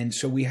 And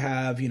so we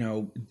have,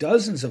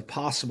 dozens of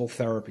possible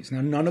therapies.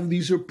 Now, none of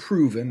these are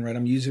proven, right?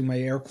 I'm using my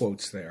air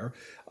quotes there.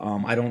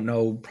 I don't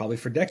know probably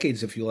for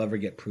decades if you'll ever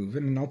get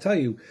proven. And I'll tell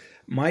you,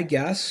 my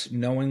guess,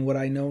 knowing what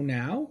I know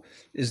now,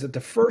 is that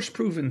the first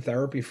proven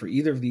therapy for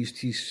either of these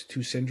two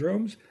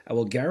syndromes, I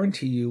will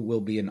guarantee you,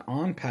 will be an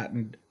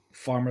on-patent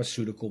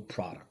pharmaceutical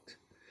product.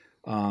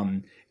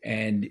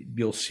 And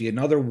you'll see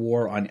another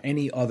war on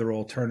any other I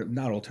would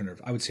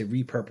say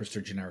repurposed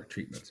or generic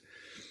treatments.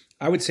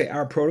 I would say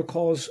our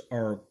protocols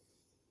are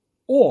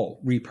all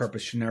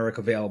repurposed generic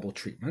available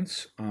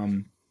treatments.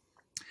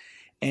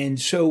 And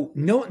so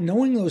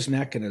knowing those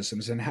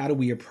mechanisms and how do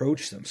we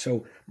approach them.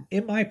 So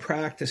in my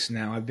practice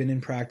now, I've been in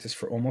practice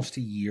for almost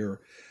a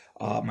year.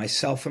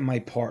 Myself and my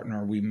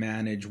partner, we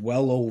manage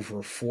well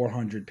over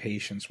 400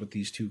 patients with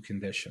these two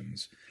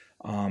conditions.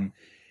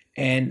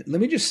 And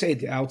let me just say at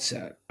the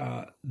outset,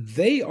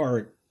 they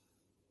are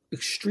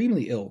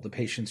extremely ill, the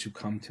patients who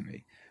come to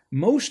me.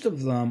 Most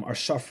of them are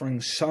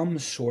suffering some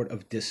sort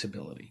of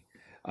disability,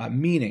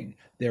 meaning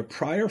their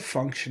prior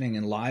functioning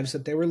and lives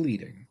that they were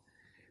leading,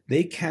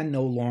 they can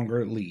no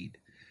longer lead.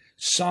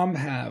 Some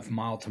have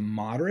mild to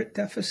moderate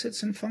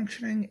deficits in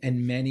functioning,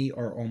 and many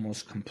are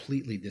almost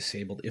completely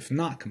disabled, if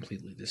not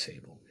completely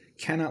disabled,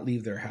 cannot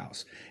leave their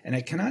house. And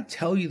I cannot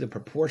tell you the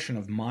proportion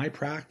of my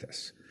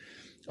practice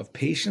of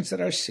patients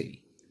that I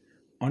see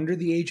under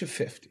the age of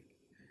 50,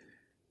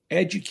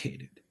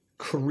 educated,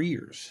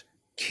 careers,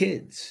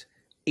 kids,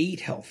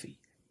 ate healthy,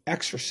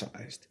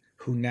 exercised,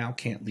 who now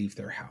can't leave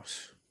their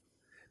house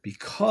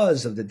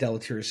because of the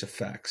deleterious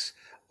effects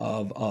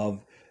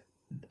of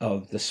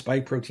the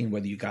spike protein,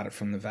 whether you got it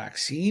from the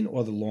vaccine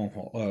or the long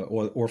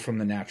haul or from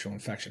the natural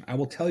infection. I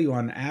will tell you,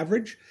 on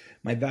average,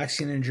 my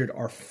vaccine injured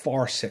are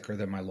far sicker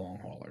than my long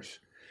haulers.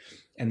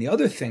 And the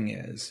other thing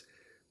is,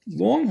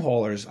 long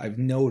haulers, I've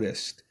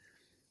noticed,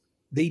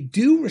 they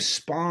do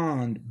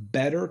respond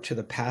better to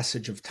the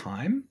passage of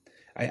time.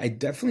 I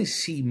definitely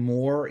see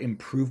more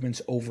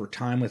improvements over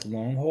time with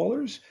long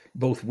haulers,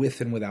 both with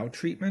and without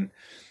treatment.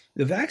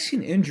 The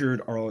vaccine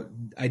injured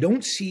I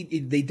don't see,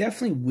 they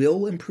definitely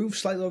will improve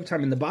slightly over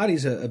time. And the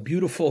body's a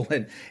beautiful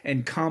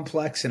and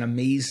complex and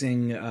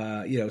amazing,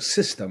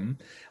 system,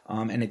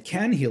 and it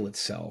can heal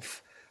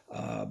itself.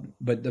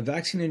 But the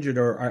vaccine injured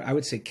are, I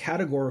would say,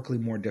 categorically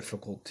more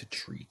difficult to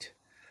treat.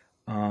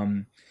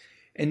 And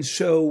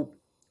so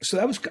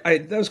that was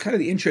kind of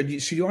the intro.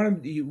 So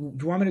do you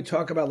want me to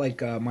talk about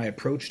like my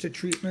approach to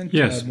treatment?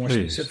 Yes, more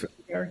please.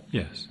 Specifically, Gary?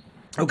 Yes.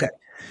 Okay.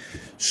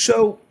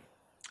 So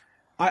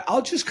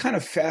I'll just kind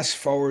of fast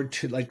forward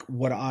to like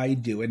what I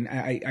do, and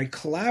I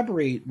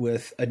collaborate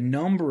with a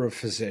number of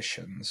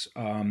physicians,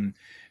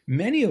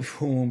 many of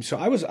whom. So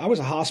I was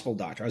a hospital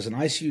doctor. I was an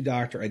ICU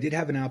doctor. I did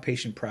have an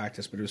outpatient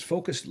practice, but it was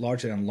focused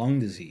largely on lung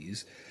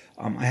disease.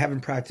 I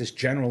haven't practiced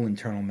general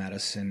internal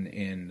medicine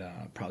in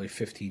probably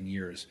 15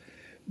 years.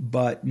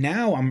 But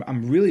now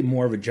I'm really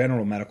more of a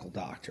general medical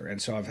doctor.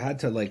 And so I've had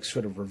to like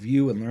sort of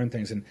review and learn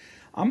things. And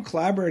I'm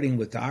collaborating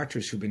with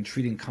doctors who've been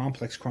treating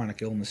complex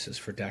chronic illnesses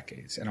for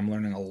decades. And I'm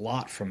learning a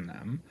lot from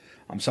them.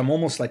 So I'm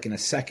almost like in a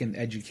second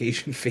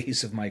education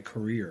phase of my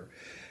career.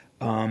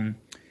 And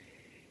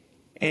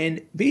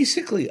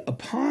basically,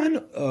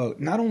 upon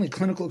not only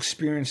clinical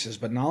experiences,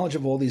 but knowledge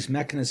of all these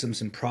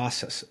mechanisms and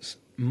processes,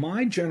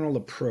 my general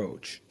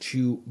approach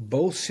to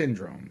both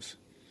syndromes.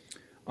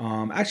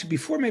 Actually,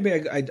 before maybe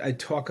I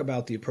talk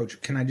about the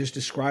approach, can I just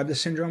describe the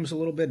syndromes a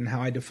little bit and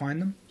how I define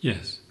them?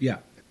 Yes. Yeah.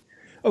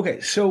 Okay,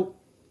 so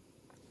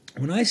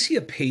when I see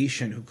a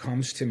patient who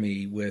comes to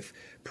me with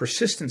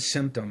persistent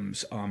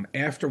symptoms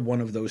after one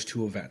of those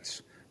two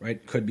events,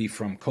 right, could be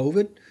from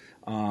COVID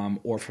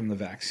or from the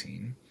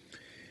vaccine,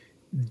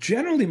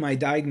 generally my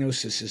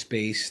diagnosis is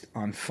based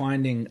on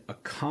finding a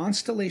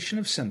constellation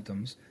of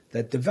symptoms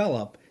that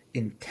develop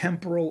in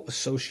temporal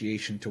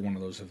association to one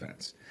of those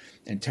events.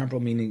 And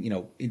temporal meaning,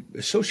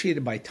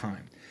 associated by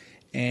time.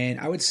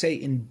 And I would say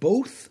in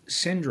both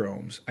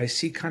syndromes, I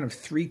see kind of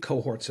three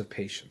cohorts of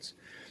patients.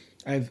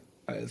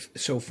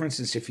 So for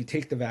instance, if you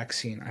take the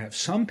vaccine, I have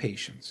some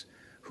patients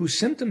whose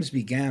symptoms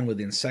began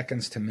within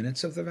seconds to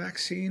minutes of the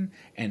vaccine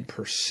and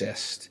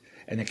persist.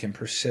 And it can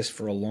persist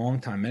for a long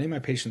time. Many of my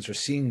patients are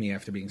seeing me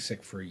after being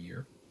sick for a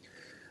year.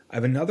 I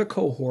have another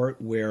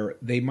cohort where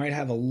they might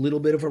have a little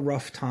bit of a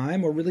rough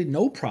time or really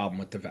no problem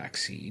with the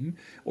vaccine,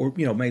 or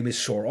maybe a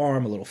sore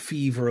arm, a little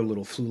fever, a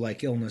little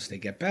flu-like illness, they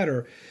get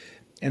better.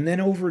 And then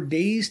over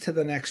days to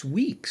the next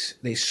weeks,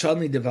 they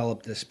suddenly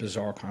develop this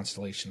bizarre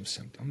constellation of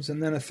symptoms.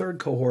 And then a third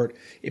cohort,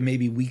 it may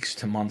be weeks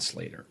to months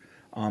later.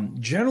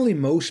 Generally,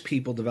 most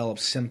people develop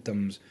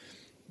symptoms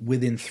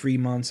within 3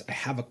 months. I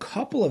have a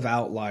couple of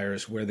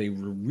outliers where they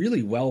were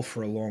really well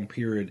for a long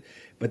period,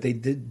 but they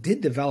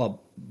did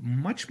develop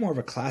much more of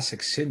a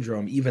classic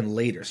syndrome even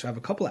later. So I have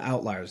a couple of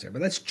outliers there,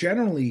 but that's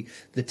generally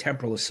the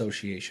temporal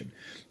association.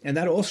 And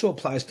that also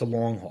applies to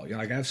long haul.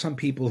 I have some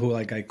people who,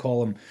 I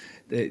call them,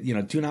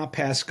 do not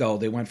pass go.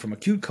 They went from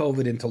acute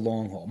COVID into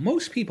long haul.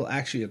 Most people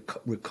actually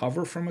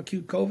recover from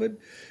acute COVID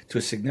to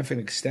a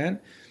significant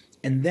extent,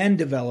 and then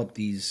develop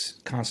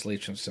these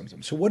constellation of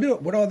symptoms. So what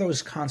are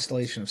those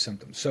constellation of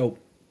symptoms? So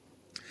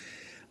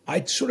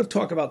I sort of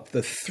talk about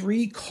the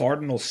 3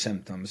 cardinal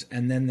symptoms,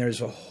 and then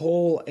there's a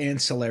whole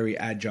ancillary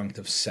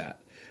adjunctive set.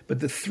 But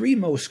the 3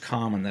 most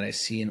common that I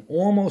see in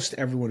almost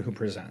everyone who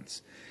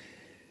presents,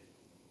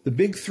 the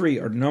big 3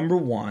 are, number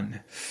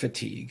 1,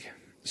 fatigue,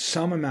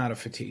 some amount of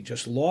fatigue,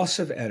 just loss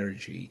of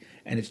energy,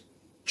 and it's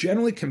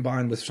generally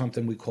combined with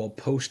something we call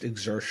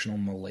post-exertional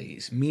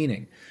malaise,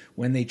 meaning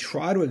when they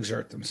try to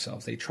exert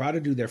themselves, they try to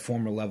do their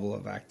former level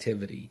of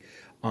activity,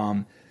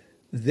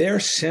 their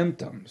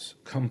symptoms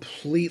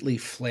completely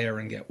flare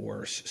and get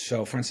worse.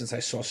 So, for instance, I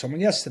saw someone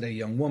yesterday, a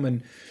young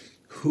woman,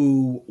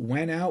 who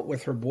went out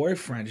with her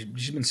boyfriend.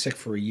 She's been sick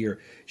for a year.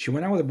 She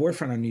went out with her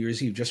boyfriend on New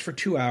Year's Eve just for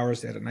 2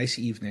 hours. They had a nice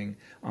evening,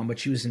 but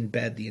she was in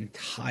bed the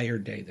entire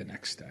day the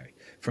next day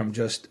from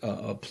just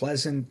a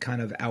pleasant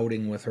kind of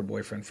outing with her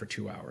boyfriend for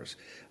 2 hours.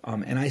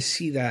 And I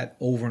see that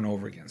over and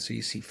over again. So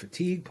you see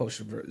fatigue,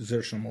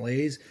 post-exertional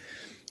malaise.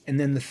 And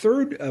then the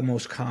third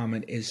most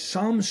common is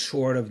some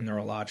sort of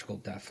neurological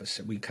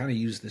deficit. We kind of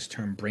use this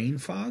term brain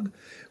fog,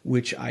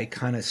 which I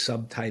kind of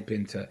subtype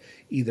into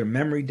either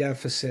memory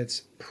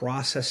deficits,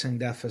 processing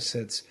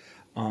deficits,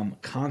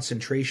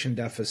 concentration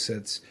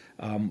deficits,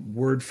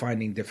 word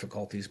finding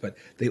difficulties, but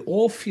they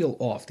all feel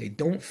off. They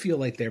don't feel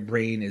like their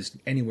brain is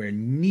anywhere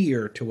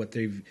near to what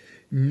they've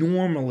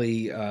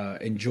normally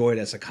enjoyed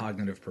as a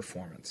cognitive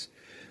performance.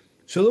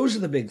 So those are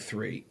the big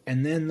 3.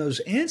 And then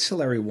those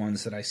ancillary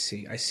ones that I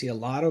see a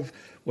lot of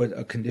what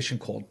a condition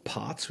called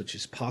POTS, which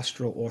is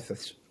postural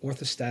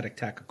orthostatic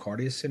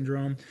tachycardia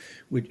syndrome,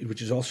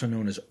 which is also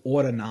known as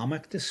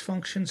autonomic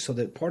dysfunction. So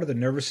that part of the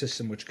nervous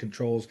system which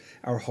controls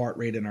our heart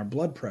rate and our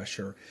blood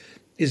pressure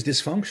is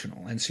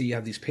dysfunctional. And so you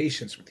have these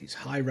patients with these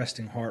high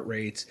resting heart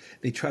rates.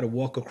 They try to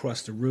walk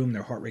across the room.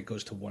 Their heart rate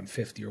goes to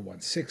 150 or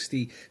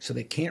 160. So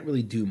they can't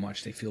really do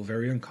much. They feel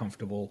very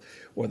uncomfortable.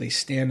 Or they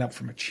stand up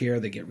from a chair.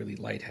 They get really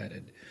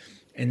lightheaded.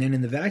 And then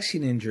in the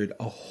vaccine injured,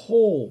 a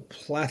whole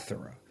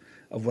plethora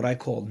of what I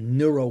call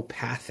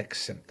neuropathic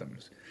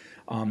symptoms.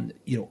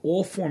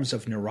 All forms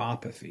of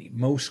neuropathy.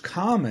 Most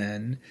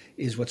common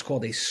is what's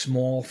called a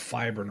small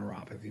fiber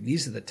neuropathy.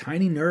 These are the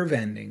tiny nerve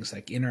endings,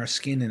 like in our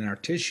skin and our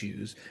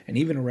tissues, and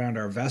even around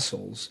our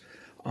vessels,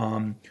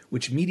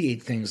 which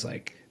mediate things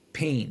like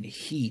pain,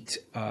 heat,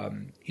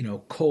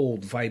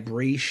 cold,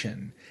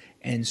 vibration.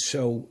 And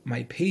so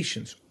my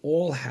patients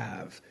all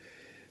have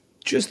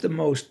just the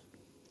most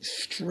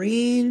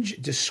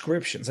strange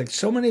descriptions. Like,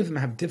 so many of them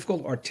have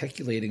difficult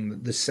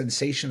articulating the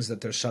sensations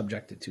that they're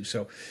subjected to.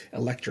 So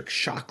electric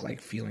shock-like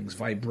feelings,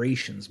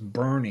 vibrations,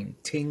 burning,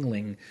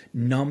 tingling,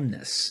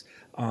 numbness.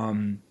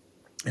 And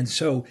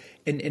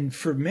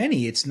for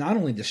many, it's not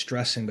only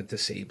distressing, but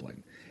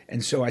disabling.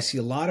 And so I see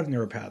a lot of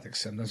neuropathic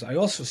symptoms. I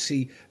also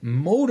see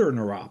motor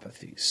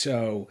neuropathy.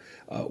 So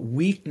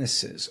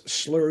weaknesses,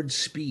 slurred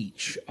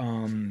speech,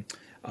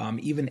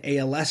 even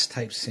ALS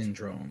type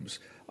syndromes.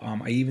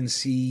 I even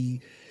see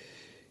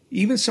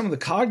some of the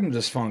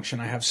cognitive dysfunction.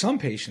 I have some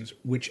patients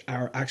which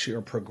are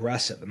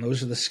progressive, and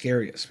those are the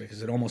scariest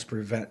because it almost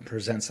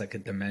presents like a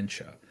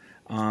dementia.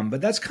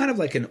 But that's kind of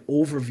like an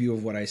overview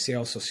of what I see. I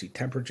also see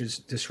temperature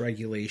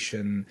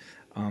dysregulation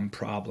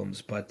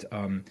problems, but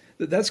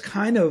that's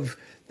kind of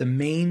the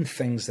main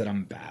things that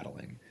I'm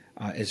battling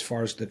as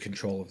far as the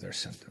control of their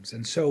symptoms.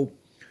 And so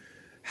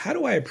how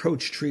do I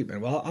approach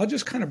treatment? Well, I'll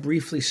just kind of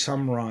briefly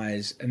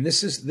summarize, and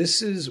this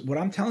is what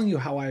I'm telling you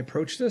how I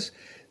approach this.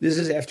 This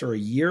is after a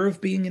year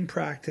of being in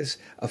practice,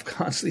 of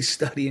constantly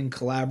studying,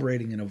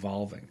 collaborating, and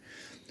evolving.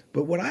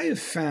 But what I have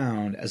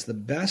found as the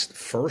best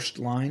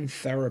first-line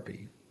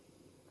therapy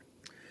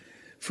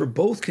for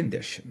both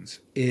conditions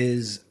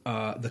is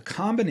the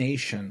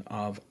combination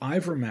of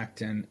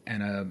ivermectin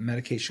and a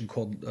medication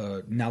called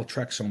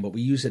naltrexone, but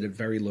we use it at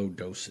very low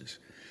doses.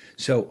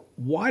 So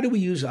why do we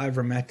use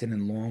ivermectin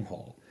in long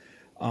haul?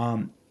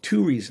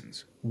 2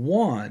 reasons.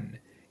 One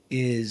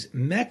is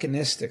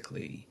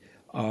mechanistically,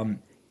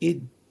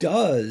 it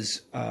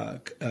does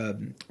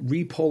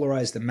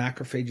repolarize the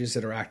macrophages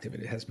that are active.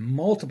 It has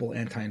multiple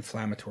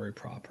anti-inflammatory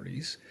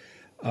properties,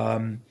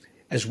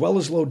 as well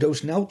as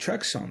low-dose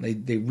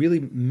naltrexone. They really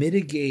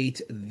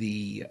mitigate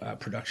the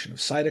production of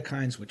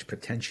cytokines, which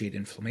potentiate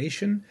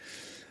inflammation.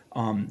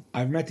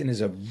 Ivermectin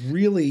is a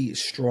really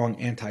strong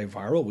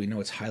antiviral. We know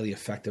it's highly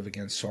effective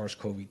against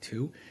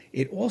SARS-CoV-2.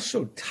 It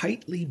also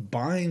tightly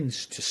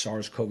binds to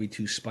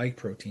SARS-CoV-2 spike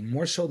protein,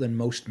 more so than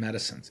most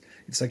medicines.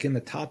 It's like in the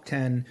top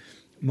 10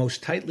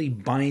 most tightly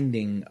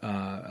binding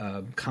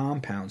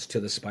compounds to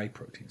the spike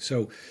protein.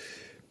 So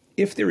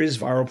if there is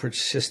viral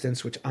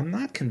persistence, which I'm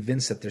not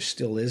convinced that there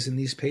still is in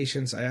these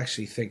patients, I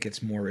actually think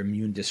it's more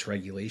immune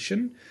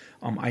dysregulation.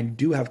 I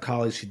do have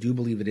colleagues who do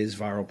believe it is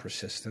viral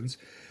persistence.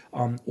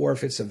 Or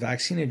if it's a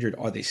vaccine injured,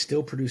 are they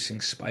still producing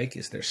spike?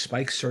 Is there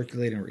spike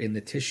circulating or in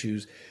the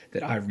tissues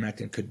that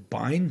ivermectin could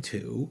bind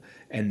to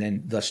and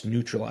then thus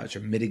neutralize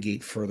or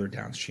mitigate further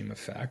downstream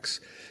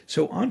effects?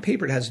 So on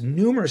paper, it has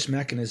numerous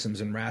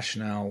mechanisms and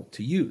rationale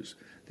to use.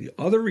 The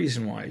other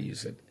reason why I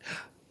use it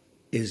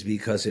is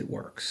because it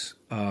works.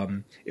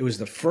 It was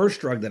the first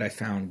drug that I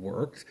found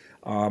worked.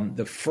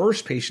 The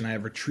first patient I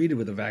ever treated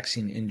with a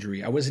vaccine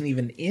injury, I wasn't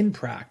even in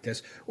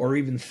practice or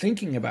even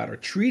thinking about or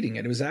treating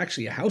it. It was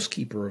actually a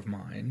housekeeper of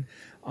mine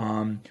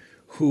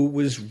who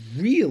was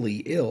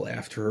really ill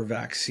after her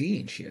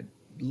vaccine. She had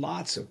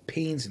lots of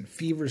pains and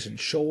fevers and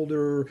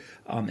shoulder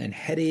and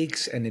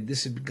headaches, and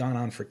this had gone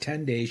on for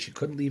 10 days. She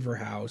couldn't leave her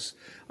house.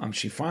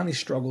 She finally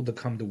struggled to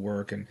come to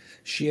work, and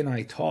she and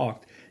I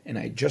talked. And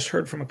I just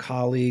heard from a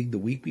colleague the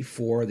week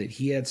before that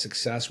he had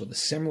success with a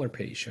similar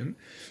patient.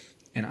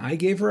 And I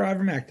gave her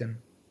ivermectin.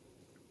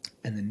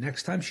 And the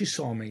next time she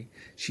saw me,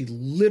 she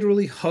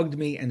literally hugged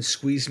me and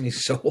squeezed me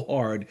so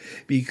hard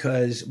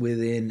because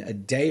within a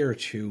day or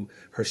two,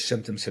 her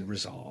symptoms had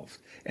resolved.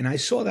 And I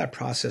saw that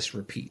process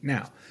repeat.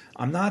 Now,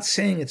 I'm not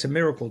saying it's a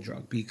miracle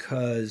drug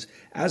because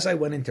as I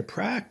went into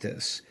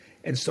practice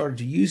and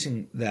started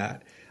using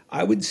that,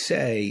 I would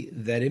say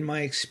that in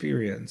my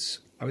experience,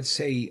 I would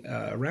say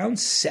around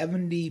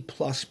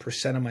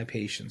 70+% of my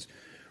patients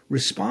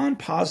respond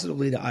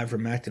positively to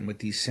ivermectin with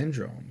these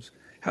syndromes.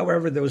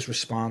 However, those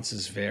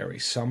responses vary.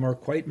 Some are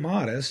quite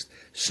modest,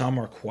 some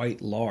are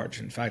quite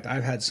large. In fact,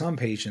 I've had some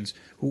patients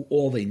who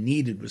all they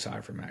needed was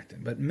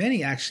ivermectin, but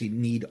many actually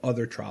need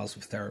other trials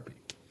of therapy.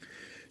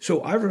 So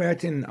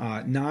ivermectin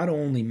not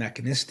only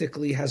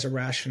mechanistically has a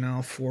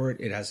rationale for it,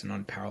 it has an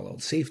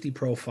unparalleled safety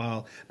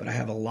profile, but I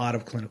have a lot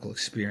of clinical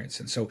experience.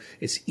 And so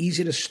it's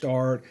easy to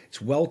start, it's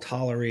well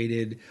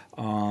tolerated,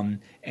 and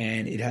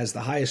it has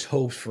the highest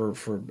hopes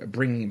for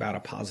bringing about a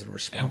positive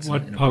response. At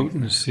what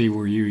potency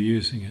were you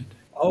using it?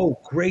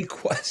 Oh, great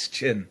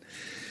question.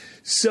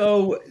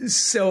 So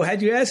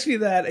had you asked me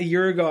that a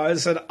year ago, I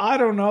said, I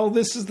don't know,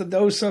 this is the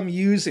dose I'm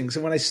using.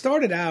 So when I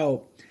started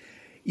out,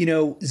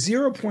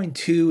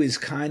 0.2 is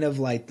kind of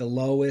like the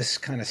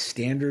lowest kind of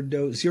standard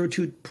dose,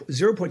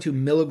 0.2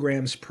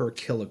 milligrams per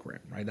kilogram,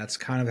 right? That's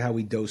kind of how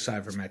we dose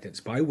ivermectin. It's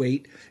by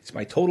weight, it's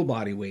by total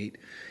body weight.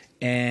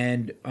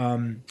 And,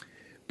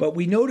 but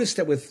we noticed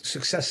that with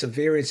successive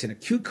variants in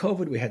acute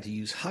COVID, we had to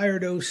use higher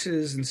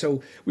doses. And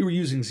so we were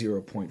using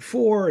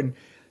 0.4. And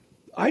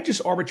I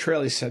just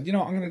arbitrarily said,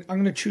 I'm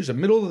going to choose a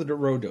middle of the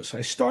road dose. So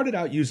I started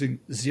out using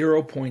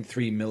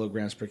 0.3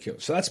 milligrams per kilo.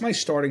 So that's my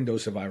starting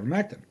dose of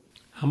ivermectin.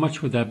 How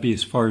much would that be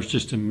as far as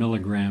just a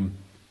milligram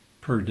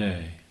per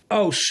day?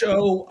 Oh,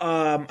 so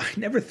I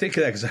never think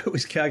of that because I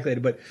always calculate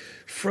it. But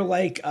for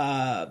like,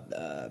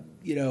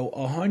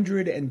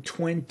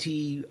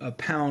 120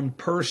 pound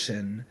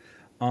person,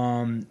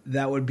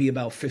 that would be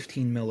about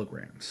 15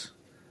 milligrams.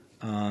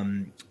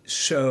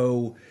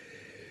 So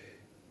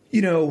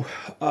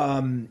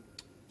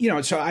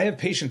I have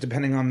patients,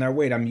 depending on their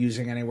weight, I'm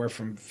using anywhere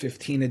from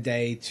 15 a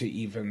day to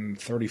even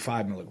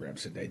 35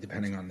 milligrams a day,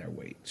 depending on their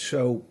weight.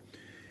 So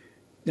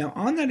now,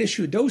 on that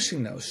issue of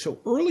dosing, though, so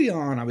early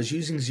on, I was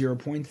using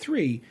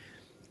 0.3,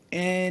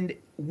 and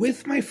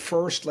with my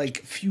first,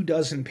 few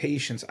dozen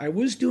patients, I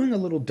was doing a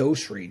little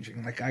dose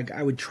ranging.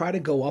 I would try to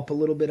go up a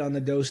little bit on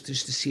the dose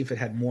just to see if it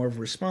had more of a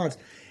response,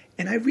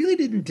 and I really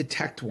didn't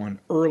detect one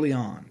early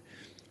on.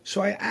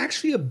 So I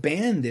actually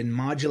abandoned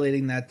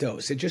modulating that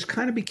dose. It just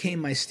kind of became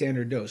my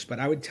standard dose, but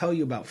I would tell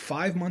you about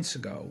 5 months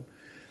ago,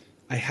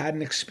 I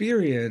had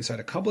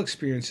a couple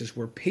experiences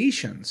where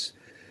patients,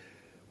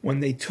 when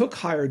they took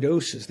higher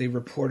doses, they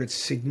reported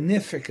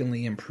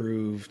significantly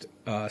improved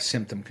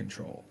symptom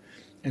control.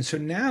 And so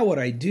now what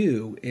I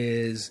do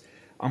is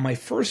on my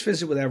first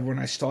visit with everyone,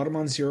 I start them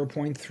on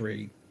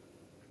 0.3.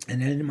 And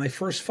then in my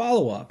first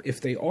follow-up, if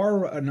they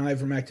are an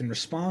ivermectin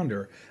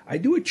responder, I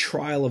do a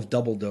trial of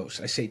double dose.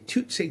 I say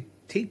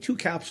take 2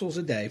 capsules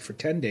a day for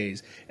 10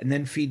 days and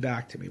then feed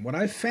back to me. What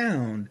I've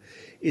found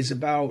is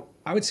about,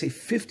 I would say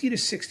 50 to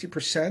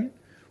 60%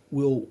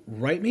 will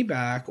write me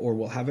back or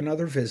will have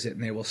another visit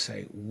and they will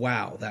say,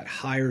 wow, that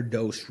higher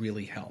dose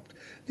really helped.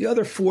 The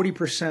other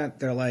 40%,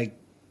 they're like,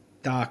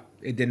 doc,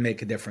 it didn't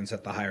make a difference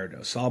at the higher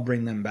dose. So I'll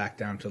bring them back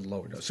down to the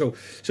lower dose. So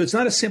it's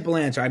not a simple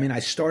answer. I mean, I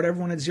start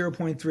everyone at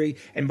 0.3.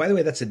 And by the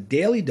way, that's a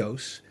daily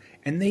dose.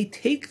 And they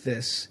take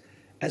this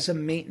as a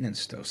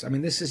maintenance dose. I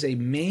mean, this is a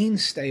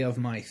mainstay of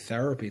my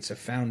therapy. It's a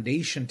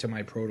foundation to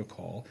my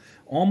protocol.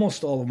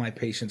 Almost all of my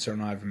patients are on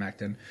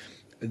ivermectin.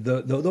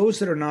 those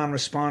that are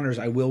non-responders,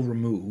 I will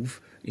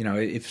remove.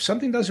 If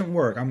something doesn't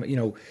work,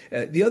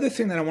 the other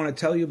thing that I want to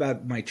tell you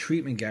about my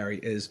treatment, Gary,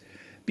 is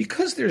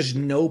because there's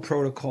no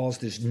protocols,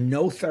 there's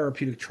no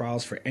therapeutic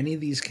trials for any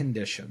of these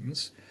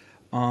conditions.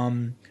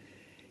 I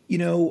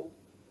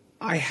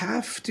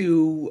have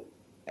to,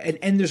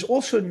 and there's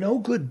also no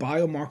good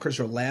biomarkers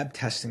or lab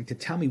testing to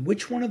tell me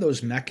which one of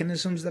those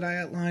mechanisms that I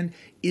outlined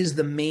is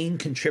the main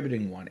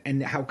contributing one.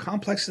 And how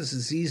complex this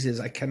disease is,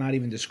 I cannot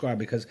even describe,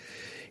 because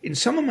in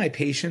some of my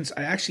patients,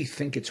 I actually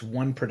think it's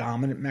one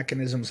predominant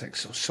mechanism.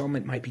 So some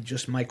it might be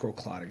just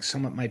microclotting,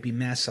 some it might be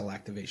mast cell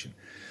activation.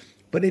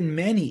 But in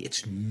many,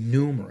 it's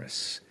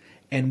numerous.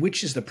 And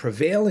which is the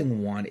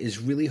prevailing one is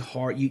really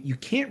hard. You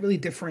can't really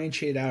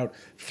differentiate out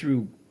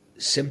through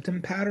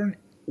symptom pattern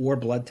or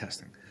blood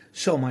testing.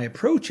 So my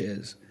approach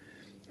is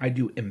I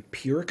do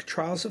empiric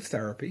trials of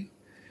therapy.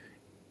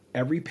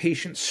 Every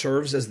patient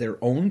serves as their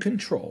own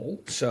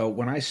control. So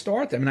when I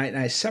start them, and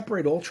I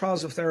separate all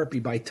trials of therapy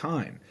by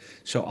time.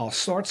 So I'll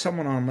start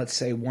someone on, let's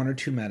say, 1 or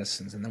 2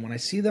 medicines. And then when I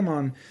see them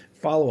on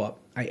follow-up,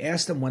 I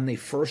ask them when they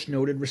first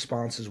noted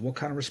responses, what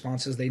kind of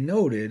responses they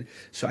noted,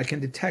 so I can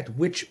detect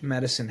which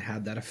medicine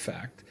had that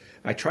effect.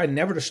 I try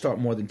never to start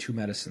more than 2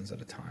 medicines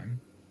at a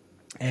time.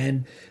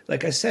 And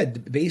like I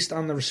said, based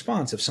on the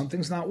response, if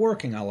something's not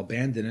working, I'll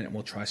abandon it and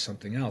we'll try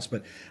something else.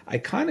 But I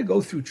kind of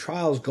go through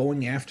trials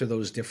going after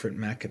those different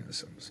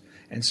mechanisms.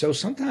 And so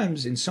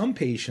sometimes in some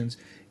patients,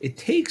 it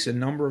takes a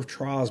number of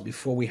trials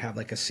before we have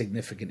like a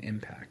significant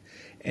impact.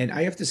 And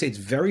I have to say it's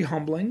very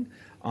humbling.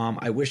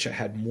 I wish I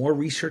had more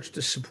research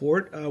to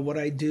support what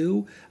I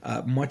do,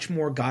 much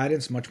more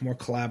guidance, much more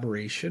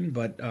collaboration.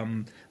 But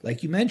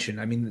like you mentioned,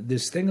 I mean,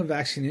 this thing of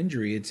vaccine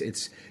injury, it's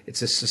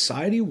a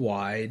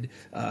society-wide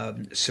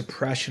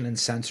suppression and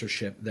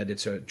censorship that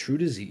it's a true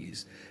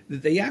disease.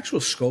 The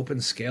actual scope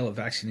and scale of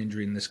vaccine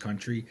injury in this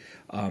country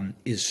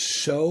is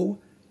so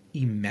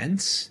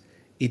immense.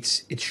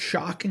 It's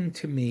shocking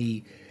to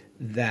me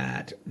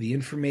that the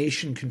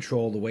information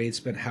control, the way it's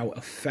been, how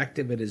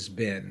effective it has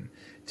been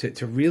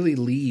to really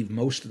leave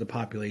most of the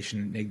population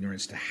in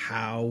ignorance to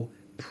how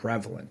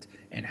prevalent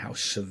and how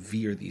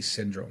severe these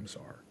syndromes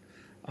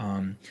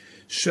are.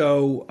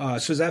 So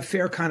is that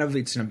fair? Kind of,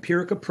 it's an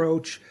empiric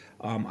approach.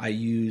 I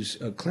use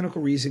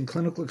clinical reason,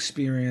 clinical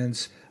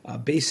experience,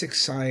 basic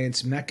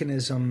science,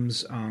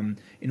 mechanisms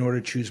in order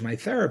to choose my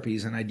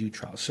therapies, and I do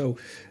trials. So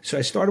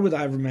I started with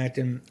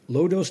ivermectin.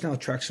 Low-dose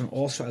naltrexone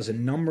also has a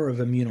number of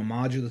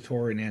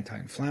immunomodulatory and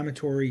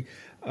anti-inflammatory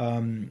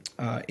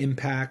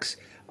impacts.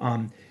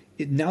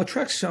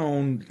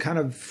 Naltrexone kind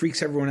of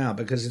freaks everyone out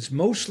because it's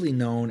mostly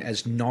known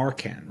as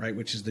Narcan, right,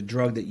 which is the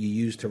drug that you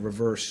use to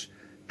reverse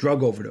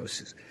drug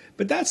overdoses.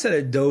 But that's at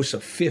a dose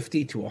of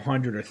 50 to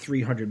 100 or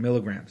 300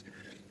 milligrams.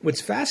 What's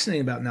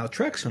fascinating about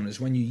naltrexone is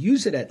when you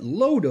use it at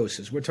low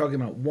doses, we're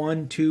talking about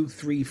 1, 2,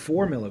 3,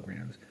 4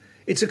 milligrams,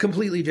 it's a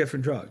completely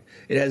different drug.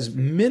 It has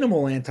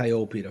minimal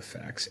anti-opiate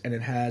effects, and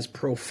it has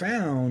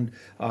profound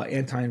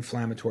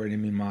anti-inflammatory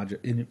and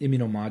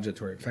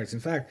immunomodulatory effects. In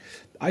fact,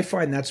 I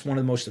find that's one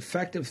of the most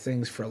effective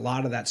things for a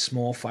lot of that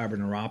small fiber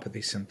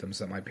neuropathy symptoms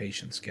that my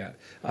patients get.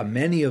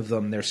 Many of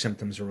them, their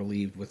symptoms are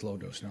relieved with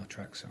low-dose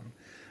naltrexone.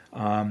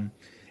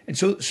 And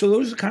so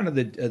those are kind of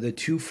the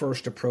 2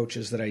 first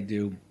approaches that I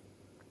do.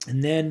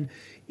 And then,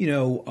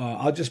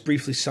 I'll just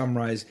briefly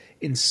summarize.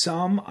 In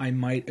some, I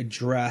might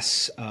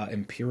address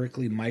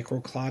empirically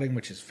microclotting,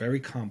 which is very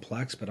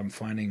complex, but I'm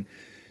finding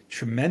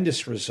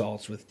tremendous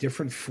results with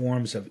different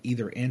forms of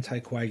either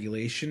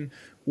anticoagulation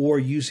or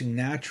using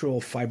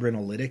natural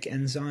fibrinolytic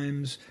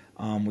enzymes.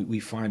 We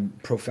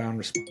find profound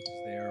responses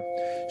there.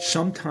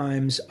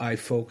 Sometimes I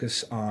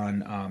focus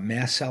on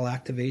mast cell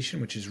activation,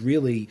 which is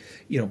really,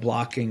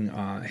 blocking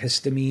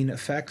histamine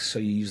effects. So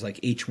you use like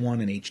H1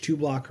 and H2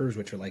 blockers,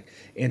 which are like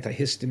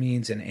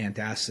antihistamines, and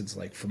antacids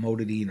like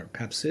famotidine or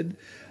Pepcid.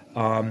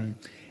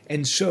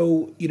 And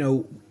so,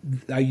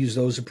 I use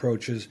those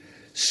approaches.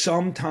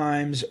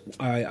 Sometimes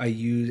I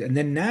use, and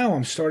then now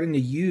I'm starting to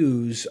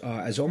use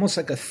as almost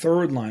like a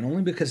third line,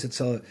 only because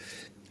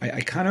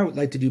I kind of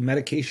like to do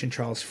medication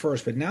trials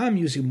first, but now I'm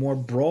using more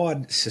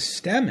broad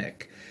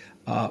systemic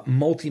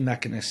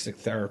multi-mechanistic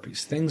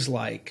therapies, things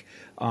like,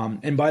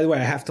 and by the way,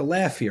 I have to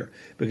laugh here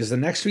because the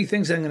next 3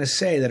 things I'm going to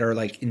say that are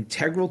like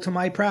integral to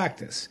my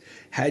practice,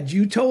 had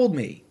you told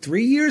me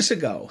 3 years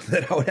ago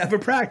that I would have a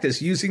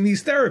practice using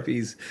these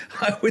therapies,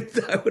 I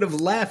would have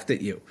laughed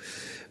at you.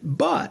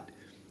 But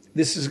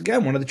this is,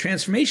 again, one of the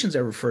transformations I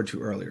referred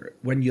to earlier.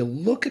 When you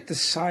look at the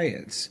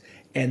science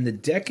and the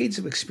decades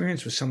of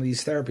experience with some of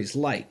these therapies,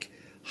 like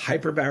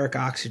hyperbaric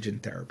oxygen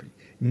therapy,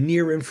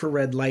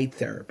 near-infrared light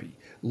therapy,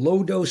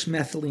 low-dose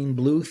methylene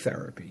blue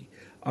therapy,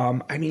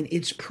 I mean,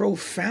 it's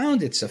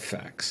profound, its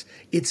effects,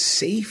 its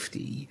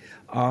safety,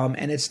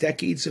 and its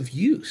decades of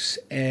use.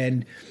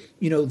 And,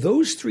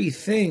 those three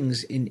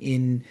things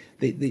when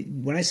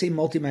I say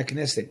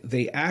multi-mechanistic,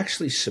 they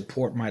actually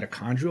support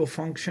mitochondrial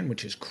function,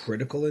 which is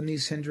critical in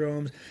these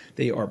syndromes.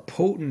 They are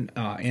potent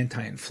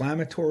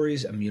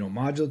anti-inflammatories,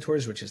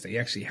 immunomodulators, which is they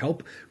actually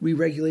help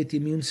re-regulate the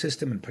immune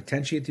system and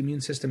potentiate the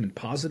immune system in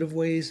positive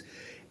ways.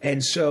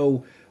 And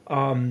so,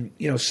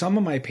 some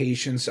of my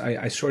patients,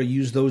 I sort of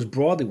use those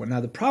broadly. Now,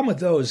 the problem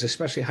with those,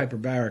 especially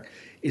hyperbaric,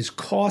 is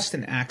cost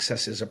and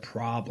access is a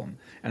problem.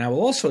 And I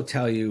will also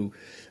tell you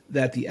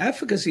that the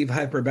efficacy of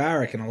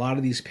hyperbaric in a lot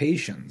of these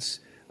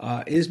patients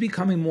is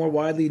becoming more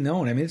widely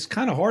known. I mean, it's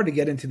kind of hard to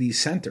get into these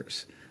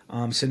centers.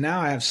 So now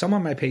I have some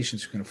of my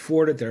patients who can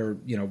afford it. They're,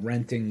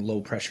 renting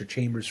low pressure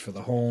chambers for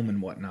the home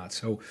and whatnot.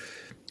 So,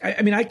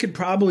 I could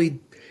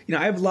probably,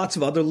 I have lots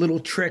of other little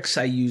tricks.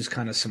 I use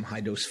kind of some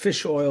high dose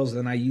fish oils.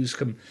 Then I use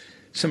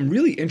some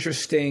really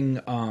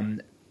interesting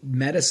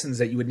medicines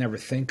that you would never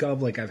think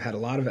of. Like I've had a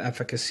lot of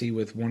efficacy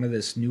with one of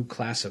this new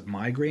class of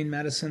migraine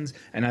medicines,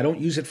 and I don't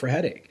use it for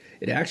headache.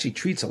 It actually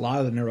treats a lot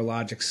of the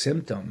neurologic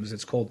symptoms.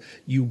 It's called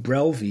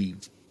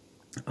Ubrelvy,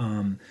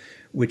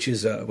 which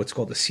is what's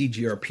called a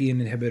CGRP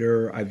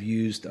inhibitor.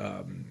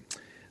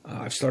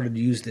 I've started to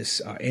use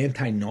this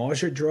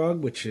anti-nausea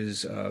drug, which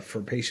is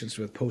for patients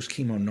with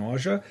post-chemo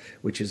nausea,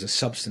 which is a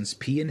substance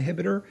P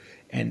inhibitor.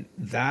 And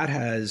that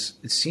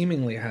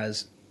seemingly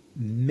has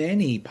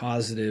many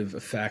positive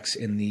effects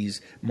in these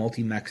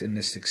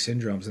multi-mechanistic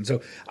syndromes. And so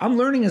I'm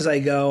learning as I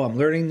go. I'm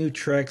learning new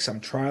tricks.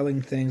 I'm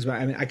trialing things. But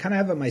I kind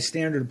of have my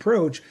standard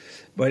approach.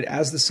 But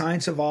as the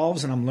science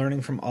evolves and I'm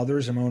learning from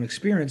others in my own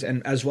experience,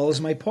 and as well as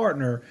my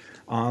partner,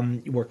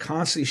 we're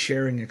constantly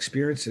sharing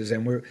experiences,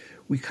 and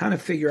we kind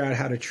of figure out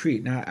how to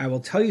treat. Now, I will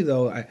tell you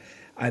though,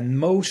 I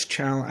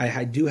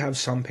do have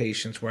some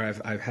patients where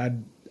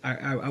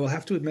I will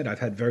have to admit I've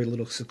had very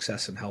little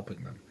success in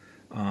helping them.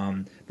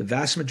 The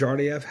vast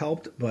majority I've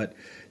helped, but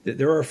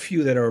there are a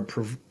few that are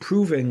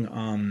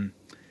proving,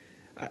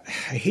 I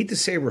hate to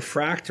say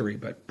refractory,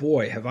 but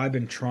boy, have I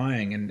been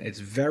trying, and it's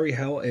very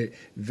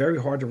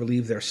hard to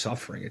relieve their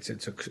suffering. It's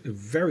a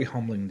very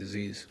humbling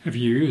disease. Have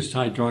you used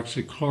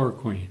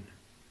hydroxychloroquine?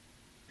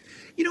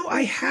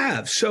 I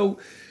have. So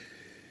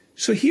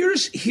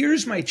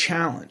here's my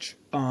challenge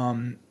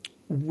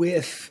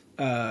with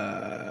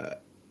how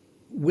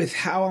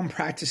I'm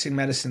practicing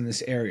medicine in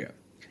this area.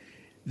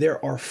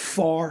 There are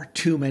far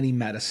too many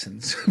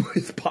medicines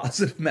with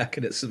positive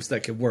mechanisms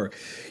that can work.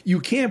 You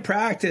can't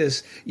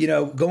practice,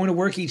 going to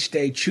work each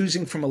day,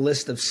 choosing from a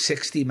list of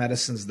 60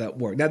 medicines that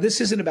work. Now,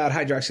 this isn't about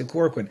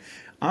hydroxychloroquine.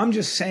 I'm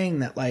just saying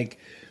that,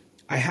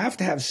 I have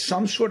to have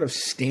some sort of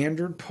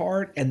standard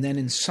part, and then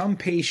in some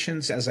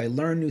patients, as I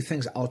learn new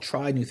things, I'll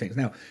try new things.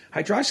 Now,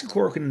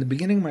 hydroxychloroquine, in the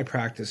beginning of my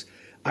practice,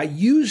 I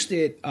used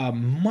it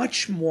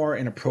much more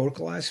in a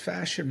protocolized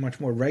fashion, much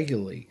more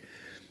regularly.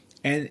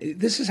 And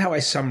this is how I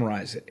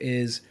summarize it,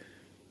 is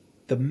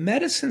the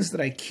medicines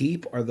that I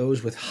keep are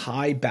those with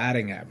high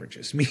batting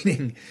averages,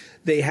 meaning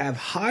they have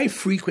high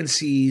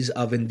frequencies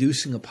of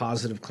inducing a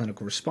positive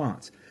clinical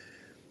response.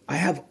 I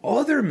have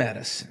other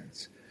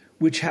medicines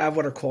which have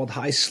what are called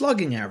high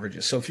slugging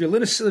averages. So if your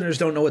listeners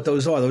don't know what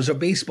those are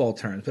baseball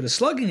terms. But a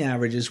slugging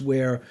average is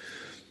where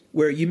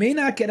you may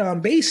not get on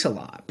base a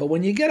lot, but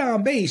when you get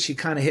on base, you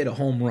kind of hit a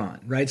home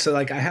run, right? So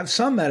I have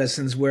some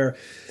medicines where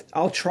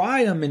I'll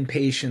try them in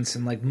patients,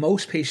 and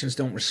most patients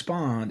don't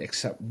respond,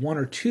 except one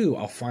or two,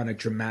 I'll find a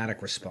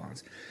dramatic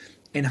response.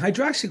 And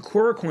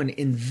hydroxychloroquine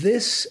in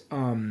this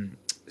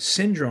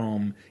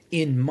syndrome,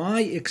 in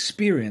my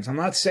experience, I'm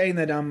not saying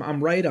that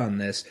I'm right on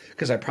this,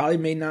 because I probably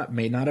may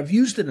not have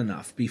used it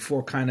enough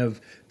before kind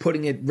of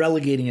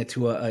relegating it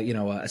to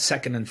a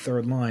second and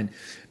third line.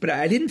 But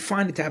I didn't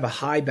find it to have a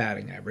high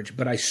batting average,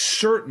 but I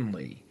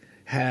certainly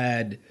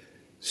had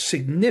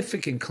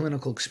significant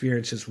clinical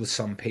experiences with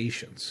some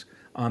patients.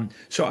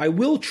 So I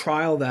will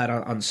trial that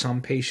on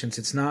some patients.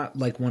 It's not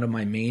one of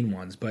my main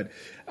ones, but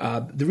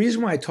the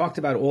reason why I talked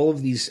about all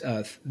of these,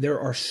 there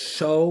are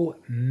so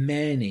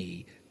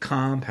many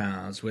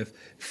compounds with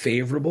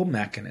favorable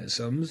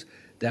mechanisms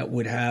that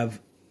would have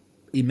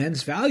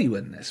immense value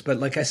in this. But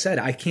like I said,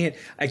 I can't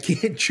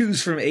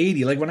choose from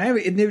 80. When I have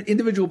an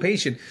individual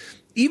patient,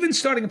 even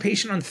starting a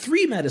patient on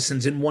 3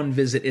 medicines in one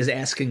visit is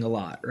asking a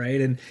lot,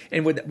 right?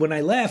 And when I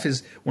laugh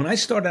is when I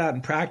started out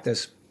in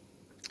practice,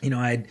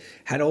 I'd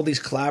had all these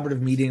collaborative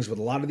meetings with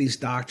a lot of these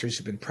doctors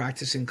who've been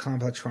practicing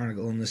complex chronic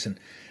illness, and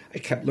I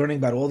kept learning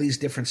about all these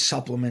different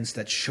supplements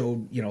that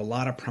showed, a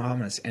lot of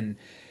promise. And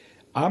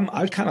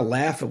I kind of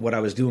laugh at what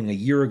I was doing a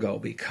year ago,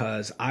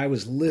 because I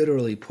was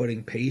literally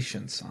putting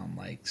patients on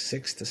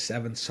 6 to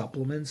 7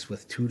 supplements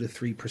with 2 to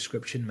 3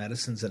 prescription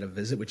medicines at a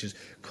visit, which is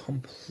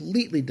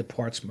completely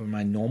departs from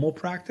my normal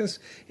practice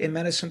in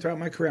medicine throughout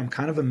my career. I'm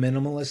kind of a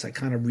minimalist. I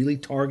kind of really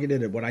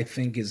targeted at what I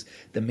think is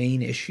the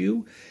main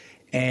issue.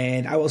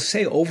 And I will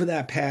say over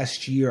that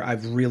past year,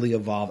 I've really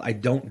evolved. I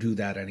don't do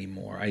that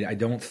anymore. I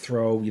don't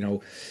throw,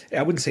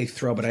 I wouldn't say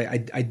throw, but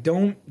I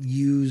don't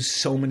use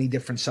so many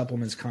different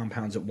supplements,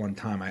 compounds at one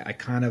time.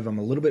 I'm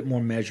a little bit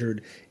more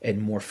measured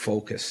and more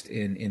focused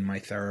in my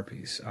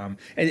therapies.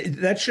 And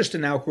that's just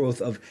an outgrowth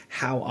of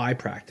how I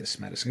practice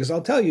medicine. Because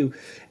I'll tell you,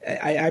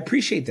 I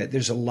appreciate that.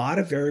 There's a lot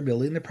of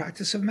variability in the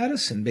practice of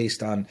medicine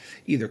based on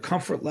either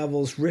comfort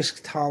levels,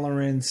 risk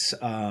tolerance,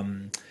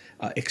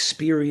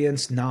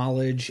 experience,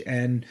 knowledge,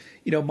 and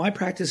my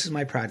practice is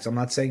my practice. I'm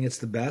not saying it's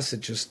the best.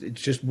 It's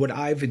just what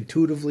I've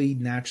intuitively,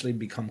 naturally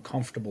become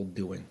comfortable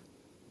doing.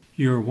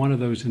 You're one of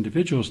those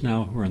individuals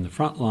now who are in the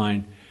front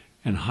line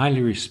and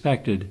highly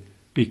respected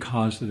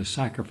because of the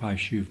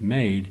sacrifice you've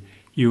made.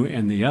 You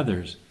and the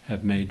others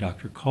have made,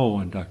 Dr. Cole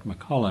and Dr.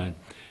 McCullough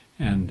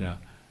and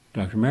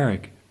Dr.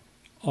 Merrick,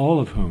 all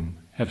of whom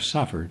have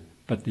suffered,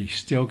 but they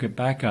still get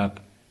back up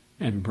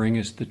and bring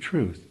us the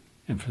truth.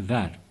 And for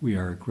that, we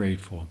are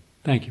grateful.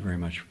 Thank you very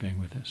much for being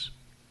with us.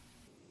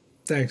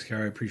 Thanks,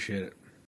 Gary. I appreciate it.